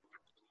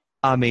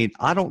 I mean,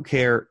 I don't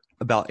care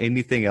about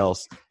anything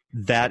else.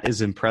 That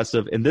is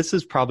impressive. And this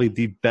is probably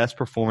the best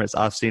performance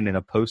I've seen in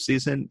a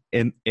postseason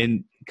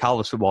in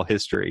college football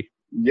history.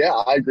 Yeah,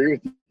 I agree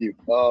with you.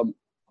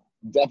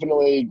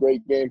 Definitely a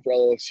great game for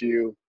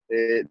LSU.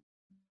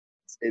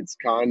 It's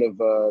kind of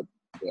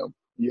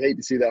you hate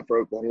to see that for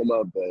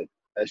Oklahoma, but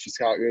that's just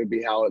going to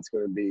be how it's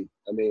going to be.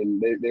 I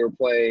mean, they were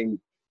playing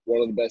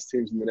one of the best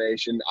teams in the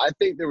nation. I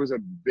think there was a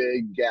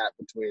big gap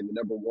between the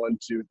number 1,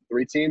 2,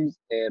 3 teams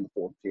and the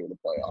 4th team in the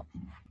playoff.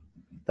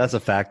 That's a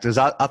fact. Because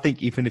I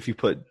think even if you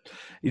put,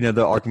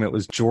 the argument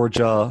was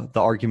Georgia,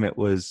 the argument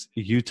was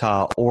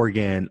Utah,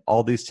 Oregon,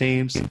 all these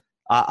teams.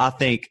 I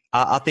think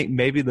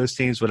maybe those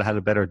teams would have had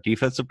a better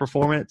defensive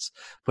performance,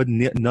 but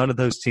none of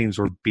those teams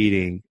were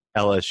beating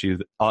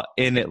LSU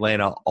in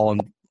Atlanta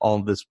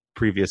on this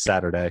previous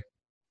Saturday.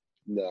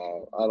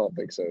 No, I don't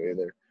think so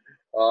either.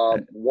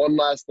 One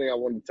last thing I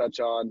wanted to touch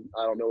on.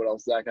 I don't know what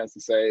else Zach has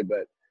to say,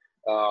 but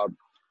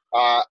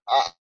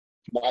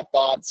my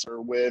thoughts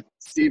are with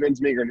Steve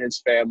Ensminger and his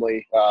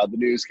family. The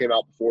news came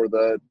out before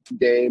the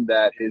game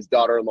that his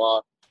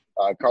daughter-in-law,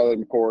 Carly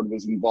McCord,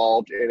 was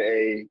involved in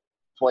a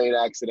plane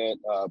accident,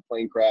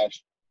 plane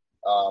crash.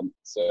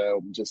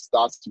 So just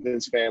thoughts to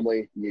his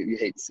family. You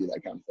hate to see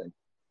that kind of thing.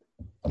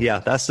 Yeah,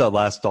 that's the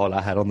last thought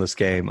I had on this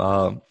game.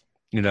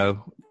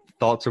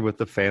 Thoughts are with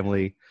the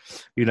family,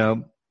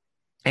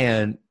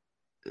 and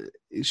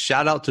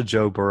shout out to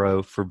Joe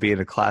Burrow for being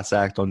a class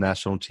act on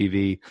national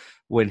TV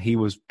when he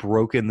was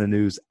broken the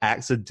news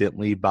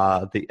accidentally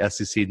by the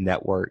SEC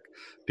network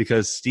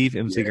because Steve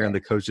Emsinger and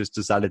the coaches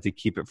decided to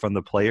keep it from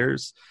the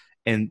players.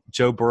 And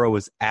Joe Burrow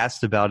was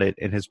asked about it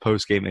in his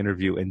post-game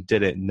interview and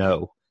didn't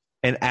know,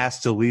 and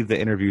asked to leave the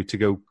interview to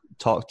go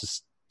talk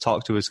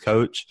to his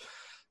coach.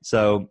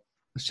 So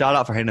shout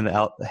out for handing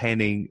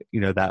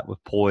that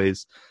with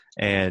poise.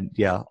 And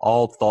yeah,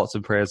 all thoughts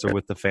and prayers are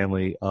with the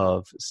family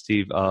of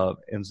Steve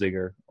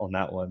Emsinger on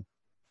that one.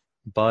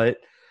 But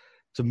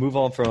to move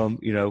on from,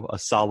 a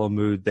solemn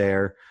mood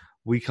there,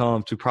 we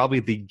come to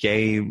probably the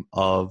game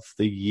of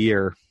the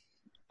year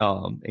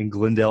in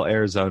Glendale,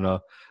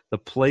 Arizona, the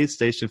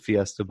PlayStation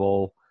Fiesta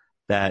Bowl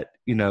that,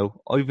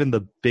 even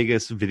the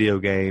biggest video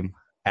game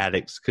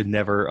addicts could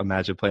never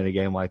imagine playing a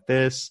game like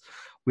this.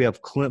 We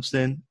have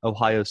Clemson,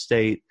 Ohio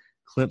State.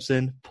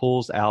 Clemson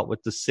pulls out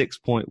with the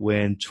 6-point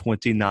win,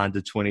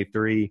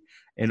 29-23.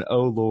 And,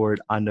 oh, Lord,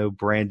 I know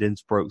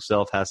Brandon's broke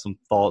self has some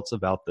thoughts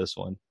about this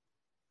one.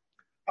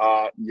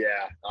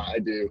 Yeah, I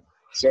do.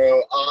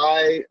 So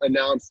I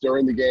announced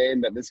during the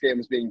game that this game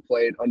was being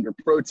played under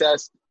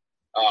protest.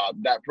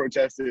 That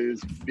protest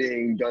is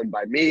being done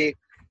by me.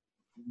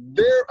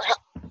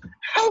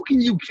 How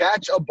can you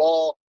catch a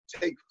ball,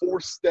 take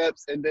 4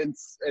 steps, and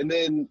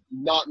then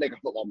not make a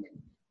football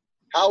move?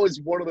 How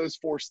is one of those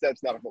 4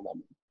 steps not a football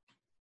move?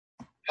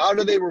 How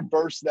do they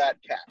reverse that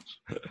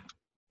catch?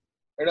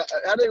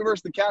 How do they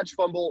reverse the catch,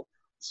 fumble,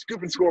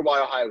 scoop and score by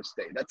Ohio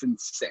State? That's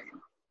insane.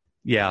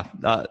 Yeah,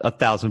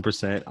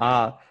 1,000%.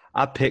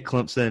 I picked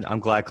Clemson.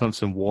 I'm glad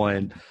Clemson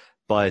won,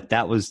 but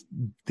that was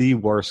the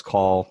worst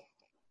call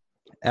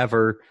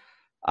ever.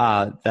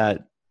 That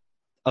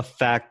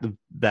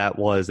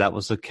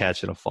was a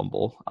catch and a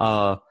fumble.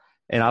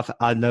 And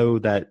I know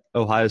that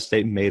Ohio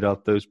State made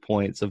up those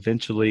points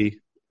eventually.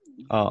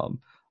 I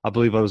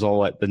believe it was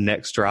on the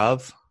next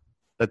drive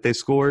that they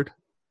scored.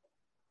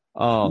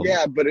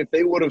 Yeah, but if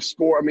they would have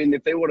scored,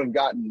 if they would have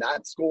gotten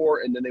that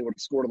score and then they would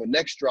have scored on the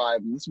next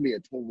drive, this would be a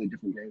totally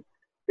different game.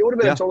 It would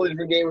have been a totally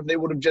different game if they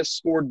would have just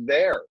scored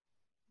there.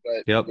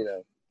 But,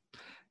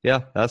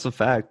 Yeah, that's a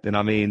fact.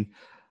 And,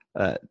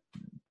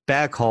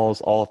 bad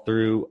calls all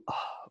through.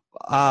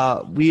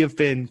 We have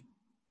been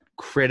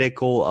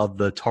critical of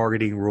the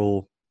targeting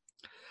rule.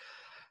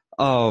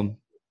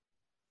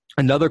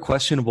 Another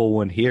questionable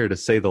one here, to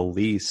say the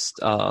least,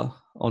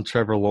 on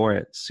Trevor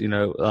Lawrence.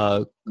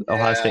 Ohio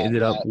State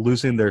ended up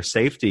losing their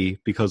safety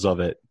because of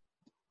it.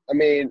 I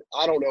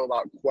don't know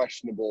about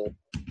questionable.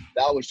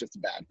 That was just a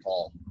bad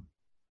call.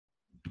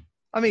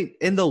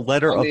 In the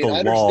letter of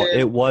the law,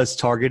 it was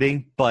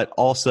targeting, but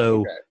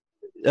also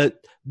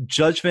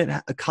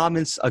judgment, a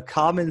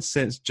common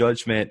sense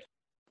judgment,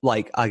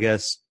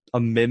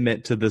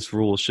 amendment to this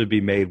rule should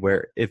be made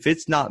where if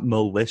it's not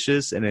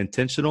malicious and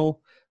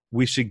intentional,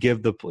 we should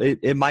give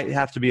it might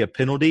have to be a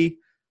penalty,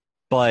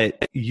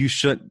 but you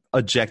shouldn't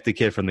eject the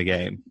kid from the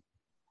game.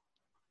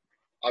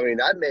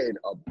 That made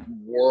a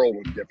world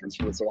of difference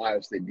for this Ohio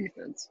State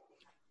defense.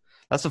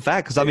 That's a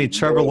fact because,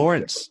 Trevor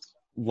Lawrence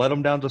let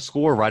them down to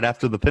score right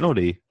after the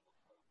penalty.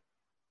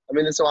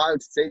 This Ohio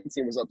State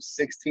team was up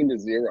 16-0.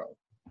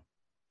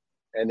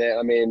 And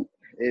then,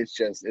 it's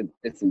just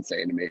it's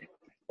insane to me.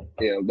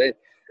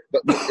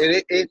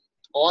 It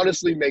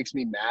honestly makes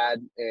me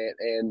mad,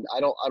 and I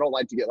don't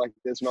like to get like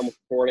this when I'm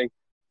recording,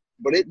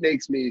 but it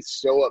makes me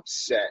so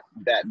upset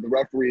that the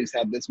referees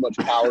have this much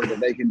power that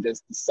they can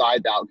just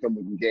decide the outcome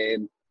of the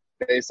game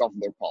based off of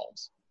their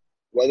calls.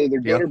 Whether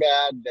they're good or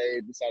bad,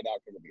 they decide the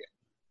outcome of the game.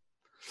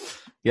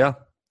 Yeah,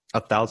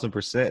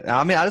 1,000%.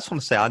 I just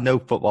want to say I know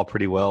football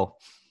pretty well.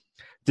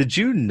 Did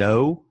you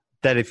know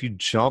that if you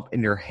jump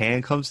and your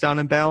hand comes down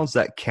in bounds,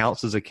 that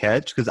counts as a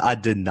catch? Because I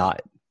did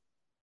not.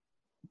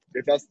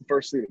 If that's the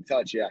first thing to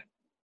touch, yeah.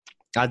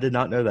 I did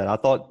not know that. I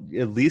thought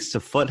at least a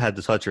foot had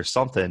to touch or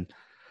something.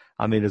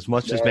 As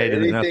much as made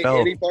in the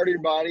NFL. Any part of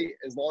your body,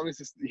 as long as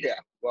it's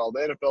 – well, the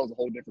NFL is a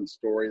whole different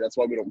story. That's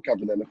why we don't cover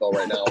the NFL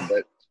right now.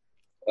 But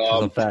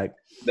that's a fact.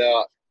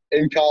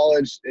 In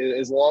college,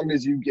 as long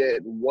as you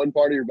get one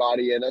part of your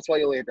body in, that's why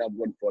you only have to have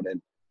one foot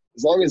in.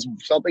 As long as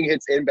something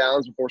hits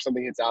inbounds before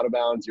something hits out of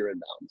bounds, you're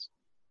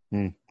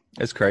inbounds.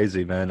 It's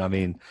crazy,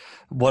 man.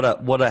 What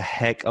a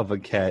heck of a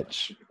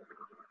catch,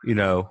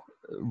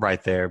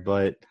 right there.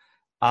 But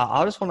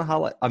I just want to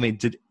highlight.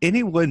 Did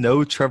anyone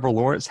know Trevor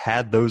Lawrence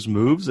had those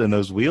moves and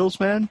those wheels,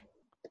 man?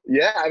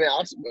 Yeah,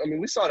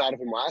 we saw it out of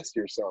him last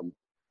year some.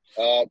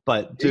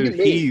 But dude,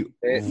 he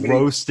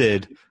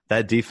roasted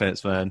that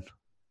defense, man.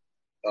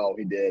 Oh,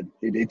 he did.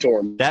 He tore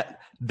him.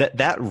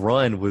 That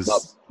run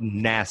was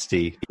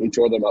nasty. He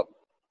tore them up.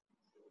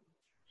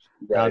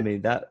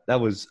 Right. That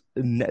was –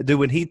 dude,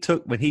 when he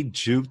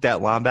juked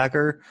that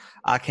linebacker,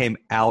 I came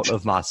out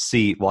of my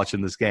seat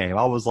watching this game.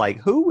 I was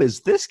like, who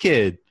is this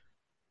kid?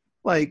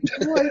 What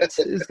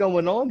is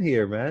going on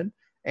here, man?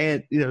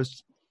 And,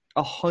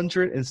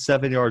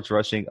 107 yards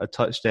rushing, a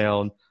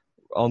touchdown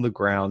on the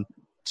ground,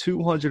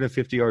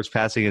 250 yards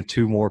passing, and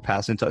 2 more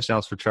passing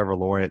touchdowns for Trevor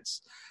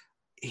Lawrence.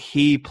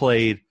 He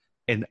played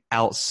an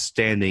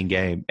outstanding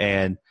game.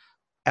 And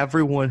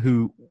everyone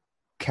who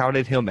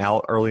counted him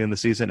out early in the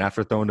season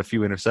after throwing a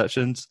few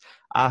interceptions,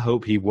 I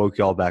hope he woke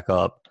y'all back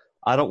up.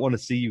 I don't want to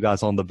see you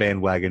guys on the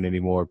bandwagon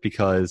anymore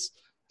because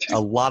a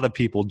lot of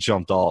people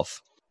jumped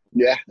off.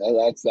 Yeah,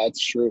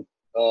 that's true.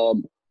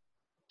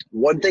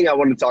 One thing I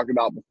wanted to talk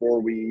about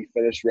before we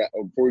finish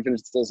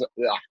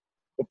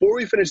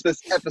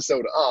this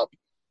episode up,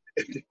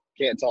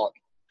 can't talk,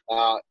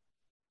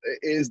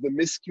 is the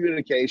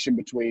miscommunication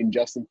between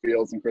Justin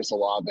Fields and Chris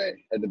Olave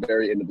at the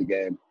very end of the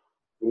game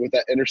with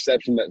that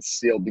interception that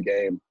sealed the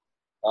game.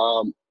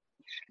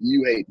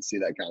 You hate to see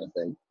that kind of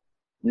thing.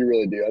 You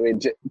really do. I mean,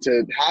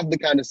 to have the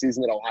kind of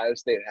season that Ohio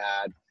State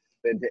had,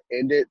 then to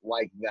end it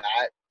like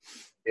that,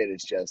 it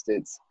is just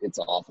it's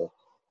awful.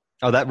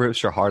 Oh, that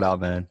rips your heart out,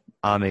 man.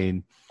 I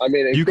mean,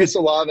 Chris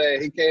Olave,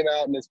 he came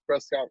out in his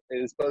post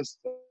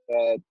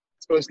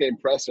game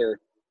presser,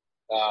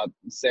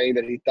 saying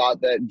that he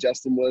thought that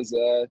Justin was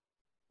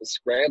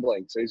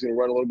scrambling, so he's going to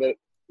run a little bit.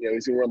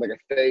 He's going to run like a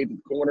fade to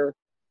the corner.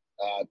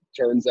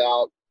 Turns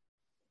out,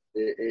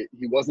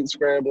 he wasn't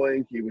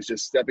scrambling. He was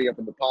just stepping up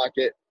in the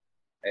pocket,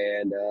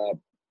 and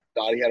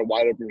thought he had a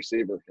wide open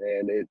receiver.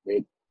 And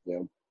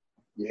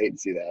you hate to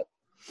see that.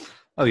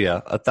 Oh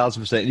yeah,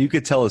 1,000%. You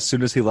could tell as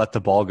soon as he let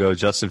the ball go,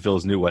 Justin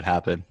Fields knew what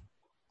happened.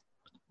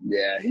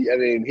 Yeah,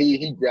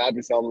 he grabbed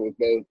his helmet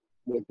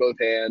with both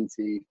hands.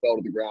 He fell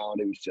to the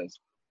ground. It was just,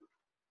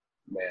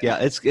 man. Yeah,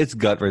 it's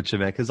gut wrenching,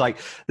 man. Because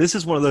this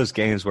is one of those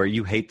games where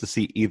you hate to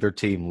see either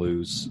team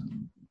lose.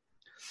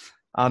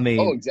 I mean,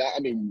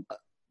 exactly.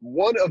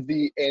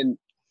 And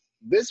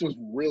this was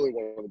really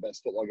one of the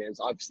best football games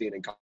I've seen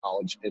in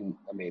college. And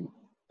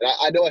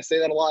I know I say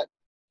that a lot.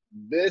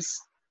 This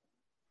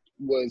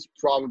was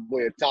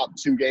probably a top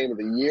 2 game of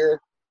the year,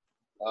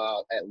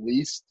 at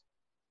least.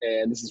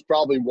 And this is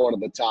probably one of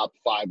the top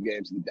 5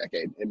 games of the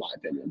decade, in my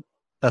opinion.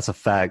 That's a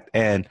fact.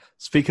 And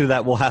speaking of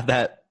that, we'll have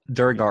that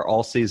during our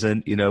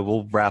all-season.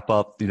 We'll wrap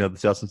up, the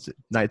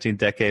 2019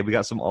 decade. We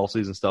got some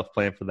all-season stuff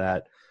planned for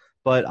that.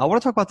 But I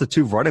want to talk about the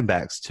 2 running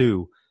backs,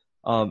 too,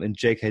 in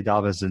J.K.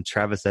 Dobbins and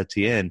Travis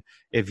Etienne.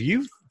 If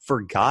you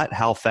forgot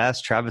how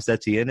fast Travis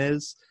Etienne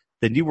is,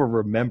 then you were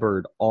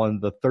remembered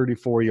on the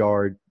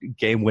 34-yard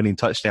game-winning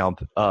touchdown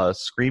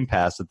screen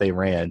pass that they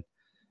ran.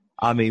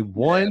 I mean,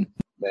 what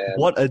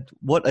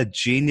a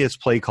genius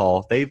play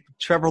call.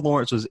 Trevor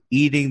Lawrence was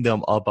eating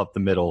them up the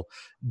middle,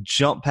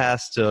 jump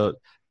pass to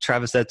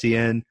Travis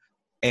Etienne,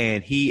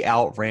 and he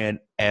outran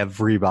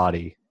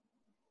everybody.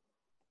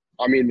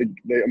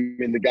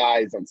 The guy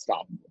is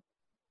unstoppable.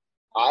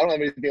 I don't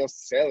have anything else to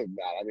say other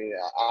than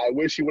that. I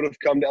wish he would have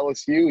come to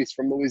LSU. He's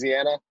from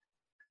Louisiana.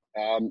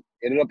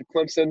 Ended up at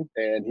Clemson,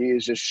 and he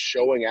is just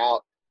showing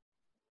out.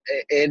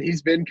 And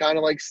he's been kind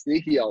of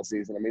sneaky all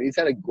season. He's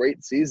had a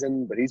great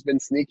season, but he's been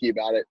sneaky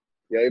about it.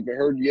 You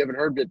haven't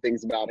heard good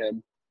things about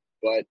him,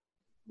 but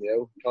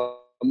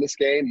come this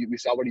game, we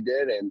saw what he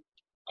did, and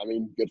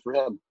good for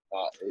him.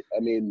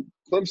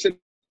 Clemson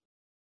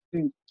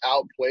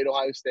outplayed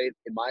Ohio State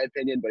in my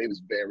opinion, but it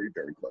was very,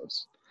 very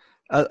close.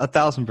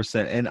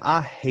 1,000%. And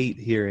I hate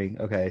hearing.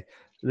 Okay,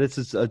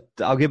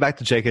 I'll get back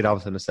to J.K.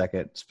 Dobbins in a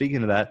second.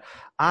 Speaking of that,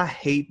 I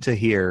hate to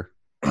hear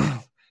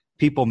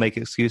people make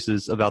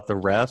excuses about the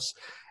refs.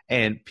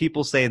 And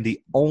people saying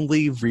the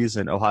only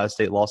reason Ohio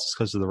State lost is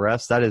because of the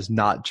refs. That is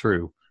not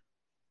true.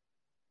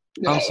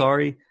 No. I'm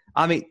sorry.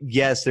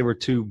 Yes, there were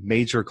 2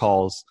 major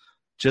calls,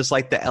 just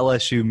like the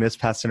LSU missed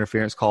pass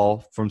interference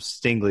call from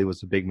Stingley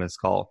was a big missed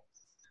call.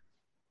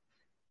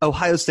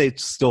 Ohio State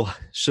still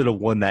should have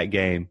won that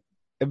game,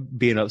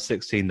 being up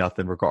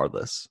 16-0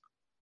 regardless.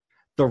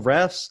 The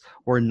refs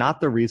were not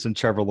the reason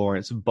Trevor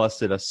Lawrence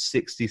busted a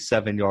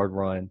 67-yard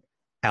run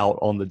out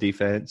on the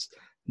defense.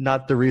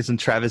 Not the reason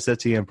Travis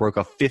Etienne broke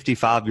a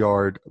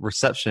 55-yard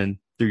reception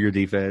through your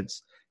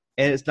defense.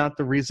 And it's not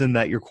the reason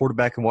that your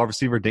quarterback and wide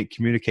receiver didn't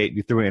communicate and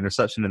you threw an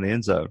interception in the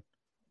end zone.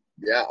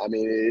 Yeah,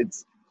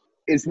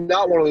 it's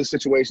not one of those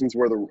situations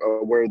where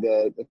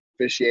the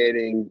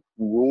officiating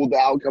ruled the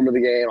outcome of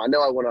the game. I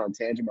know I went on a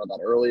tangent about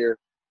that earlier.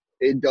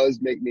 It does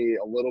make me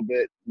a little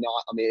bit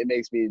it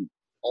makes me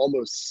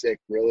almost sick,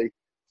 really,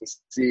 to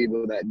see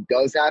when that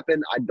does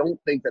happen. I don't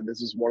think that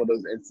this is one of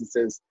those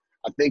instances.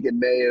 I think it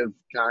may have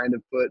kind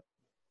of put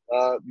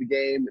the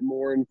game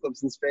more in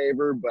Clemson's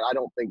favor, but I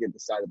don't think it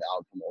decided the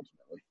outcome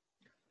ultimately.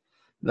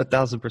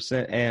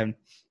 1,000%.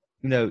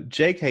 And,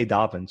 J.K.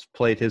 Dobbins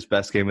played his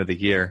best game of the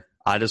year.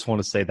 I just want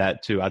to say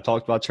that, too. I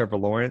talked about Trevor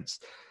Lawrence,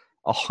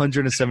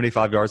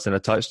 175 yards and a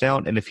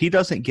touchdown. And if he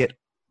doesn't get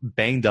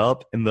banged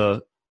up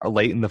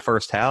late in the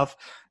first half,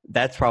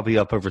 that's probably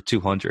up over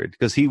 200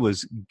 because he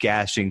was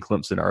gashing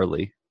Clemson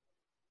early.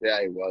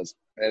 Yeah, he was.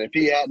 And if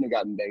he hadn't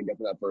gotten banged up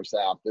in that first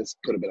half, this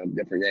could have been a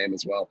different game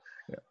as well.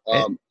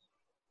 Yeah.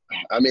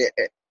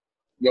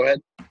 Go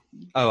ahead.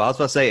 Oh, I was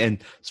about to say,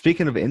 and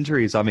speaking of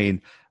injuries,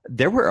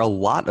 there were a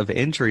lot of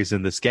injuries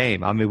in this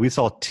game. We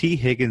saw T.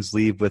 Higgins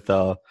leave with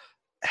a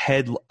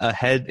a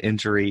head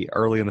injury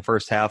early in the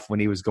first half when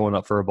he was going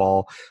up for a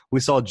ball. We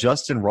saw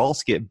Justin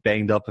Ross get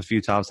banged up a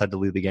few times, had to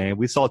leave the game.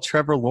 We saw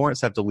Trevor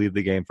Lawrence have to leave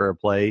the game for a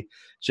play.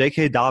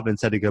 J.K.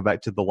 Dobbins had to go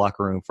back to the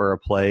locker room for a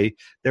play.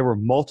 There were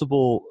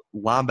multiple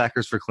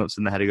linebackers for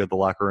Clemson that had to go to the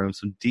locker room,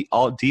 some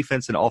all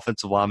defense and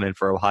offensive linemen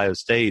for Ohio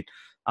State.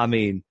 I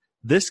mean,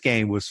 this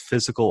game was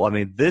physical. I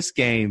mean, this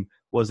game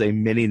was a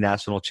mini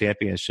national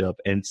championship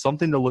and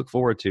something to look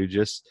forward to.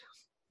 Just,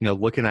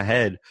 looking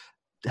ahead,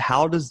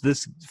 how does the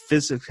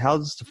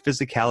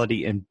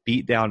physicality and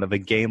beatdown of a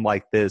game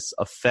like this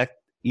affect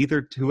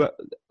either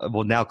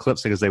now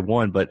Clemson because they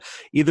won, but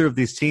either of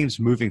these teams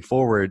moving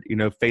forward,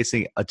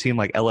 facing a team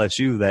like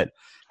LSU that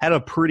had a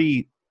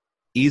pretty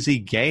easy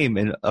game.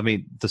 And I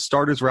mean, the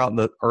starters were out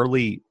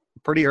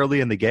pretty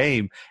early in the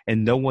game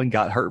and no one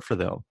got hurt for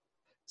them.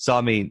 So,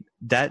 I mean,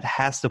 that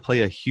has to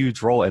play a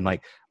huge role. And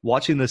like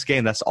watching this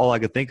game, that's all I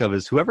could think of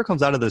is whoever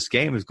comes out of this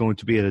game is going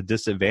to be at a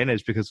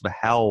disadvantage because of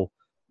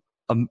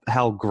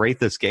how great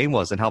this game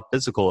was and how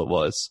physical it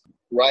was.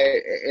 Right.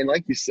 And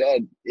like you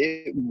said,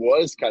 it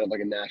was kind of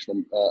like a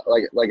national,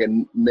 like a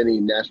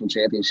mini national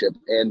championship.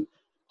 And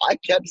I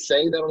kept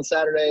saying that on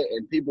Saturday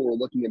and people were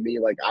looking at me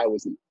like I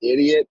was an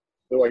idiot.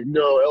 They're like,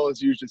 no,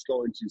 LSU is just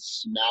going to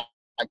smack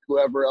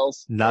whoever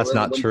else. That's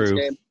not true.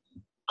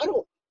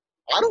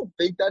 I don't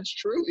think that's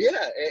true.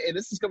 Yeah. And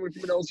this is coming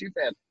from an LSU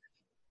fan.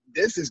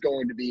 This is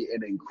going to be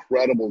an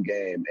incredible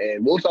game.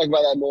 And we'll talk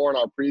about that more in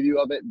our preview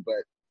of it,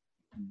 but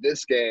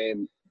this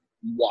game,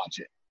 watch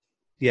it.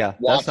 Yeah,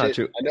 that's not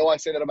true. I know I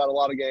say that about a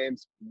lot of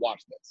games.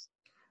 Watch this.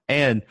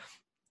 And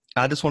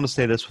I just want to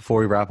say this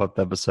before we wrap up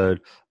the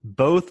episode.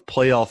 Both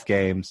playoff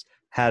games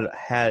had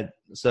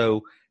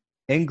so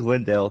in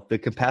Glendale, the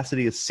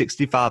capacity is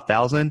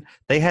 65,000.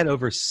 They had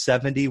over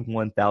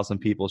 71,000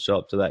 people show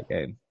up to that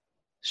game.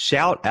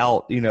 Shout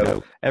out,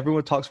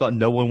 everyone talks about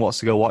no one wants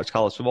to go watch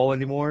college football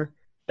anymore.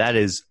 That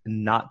is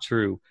not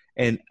true.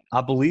 And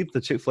I believe the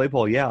Chick-fil-A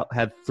Bowl,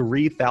 had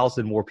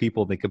 3,000 more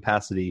people than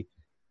capacity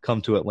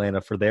come to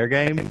Atlanta for their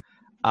game.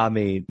 I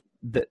mean,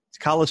 the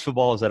college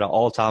football is at an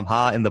all-time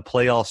high, and the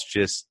playoffs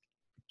just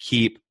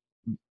keep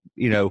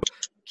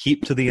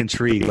to the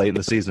intrigue late in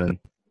the season.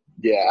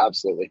 Yeah,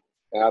 absolutely.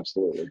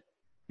 Absolutely.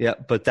 Yeah,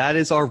 but that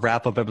is our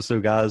wrap-up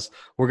episode, guys.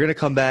 We're going to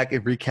come back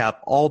and recap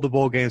all the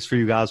bowl games for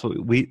you guys.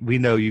 We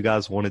know you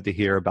guys wanted to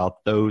hear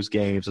about those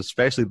games,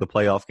 especially the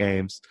playoff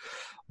games.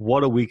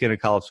 What a weekend of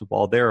college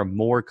football. There are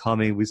more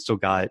coming. We still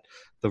got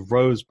the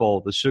Rose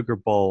Bowl, the Sugar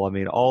Bowl. I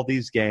mean, all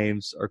these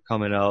games are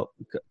coming up.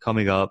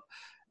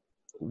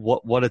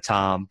 What a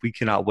time. We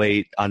cannot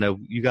wait. I know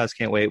you guys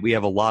can't wait. We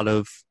have a lot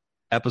of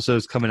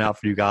episodes coming out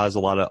for you guys,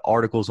 a lot of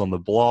articles on the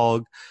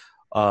blog.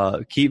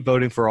 Keep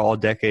voting for All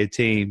Decade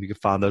Team. You can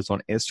find those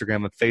on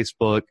Instagram and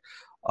Facebook.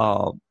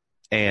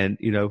 And,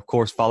 of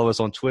course, follow us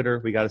on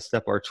Twitter. We got to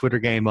step our Twitter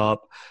game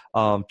up.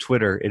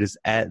 Twitter, it is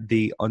at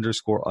the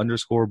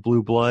 __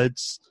 Blue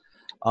Bloods.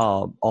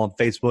 On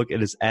Facebook,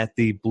 it is at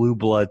the Blue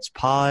Bloods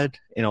Pod.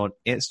 And on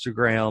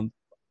Instagram,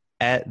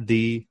 at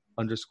the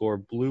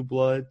 _ Blue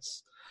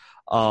Bloods.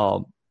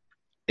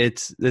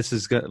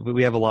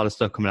 We have a lot of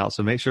stuff coming out,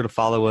 so make sure to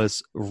follow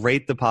us.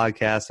 Rate the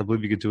podcast. I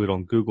believe you could do it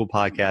on Google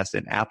Podcasts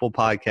and Apple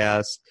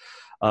Podcasts.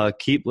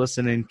 Keep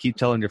listening. Keep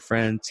telling your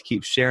friends.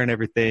 Keep sharing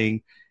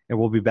everything. And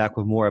we'll be back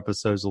with more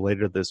episodes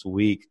later this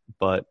week.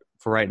 But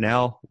for right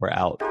now, we're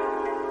out.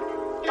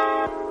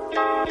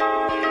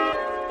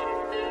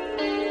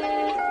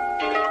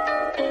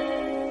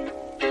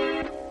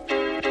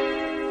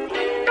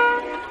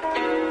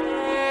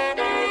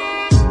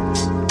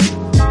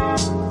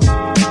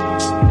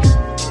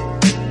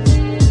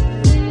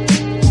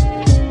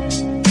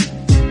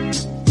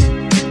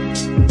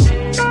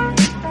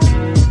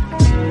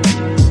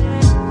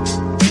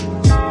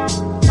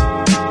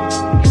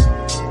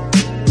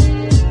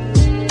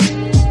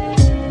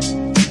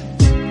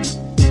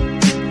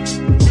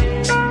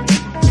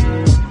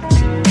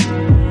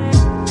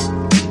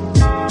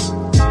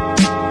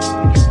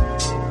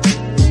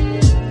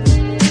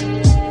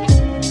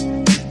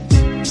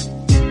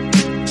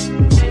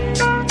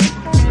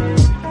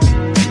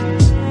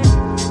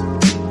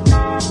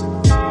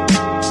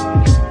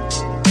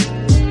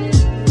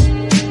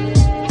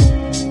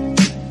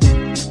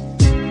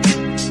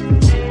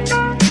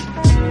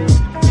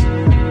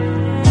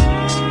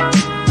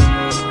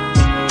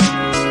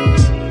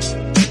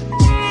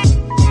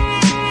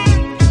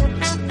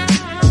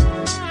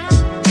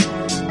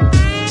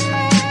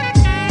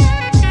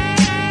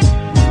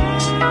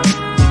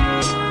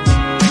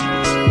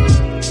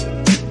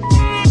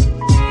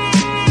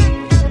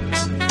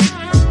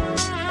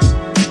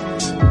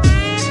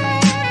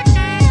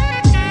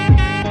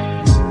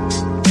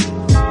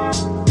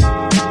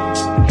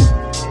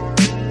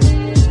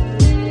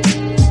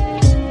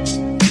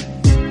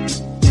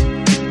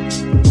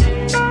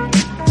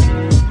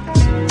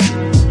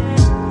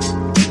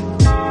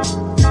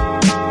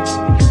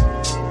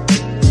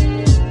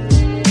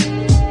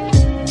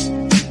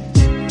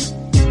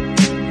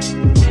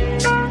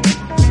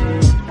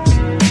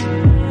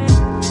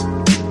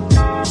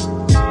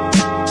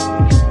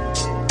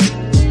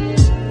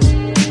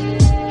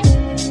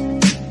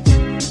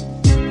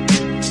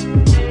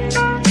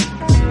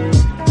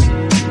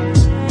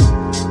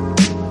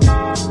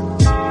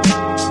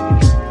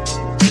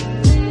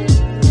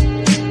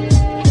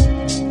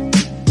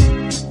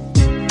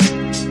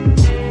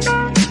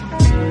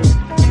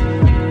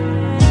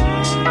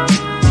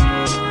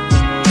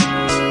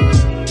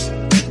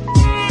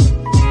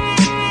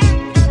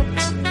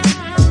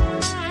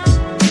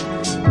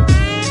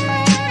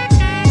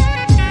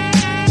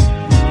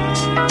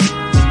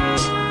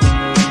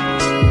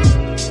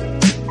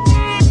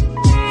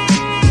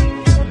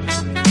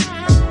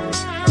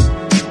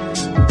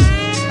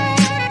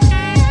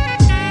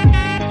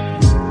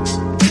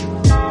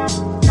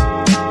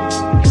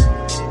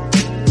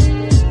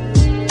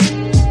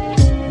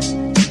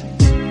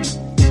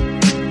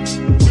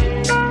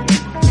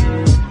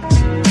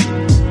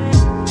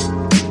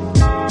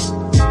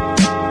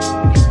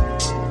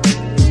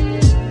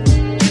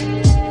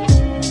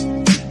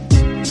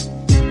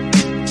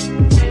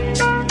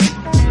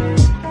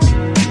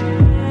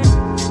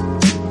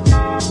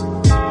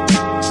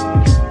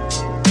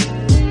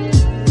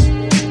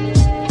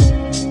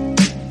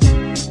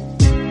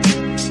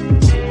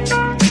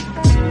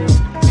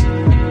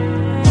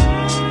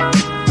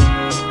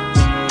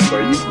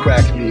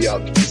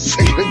 up a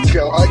second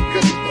ago. I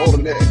couldn't hold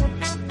it in.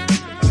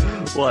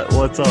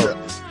 What's up?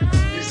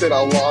 You said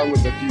along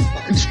with a few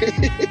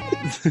punches.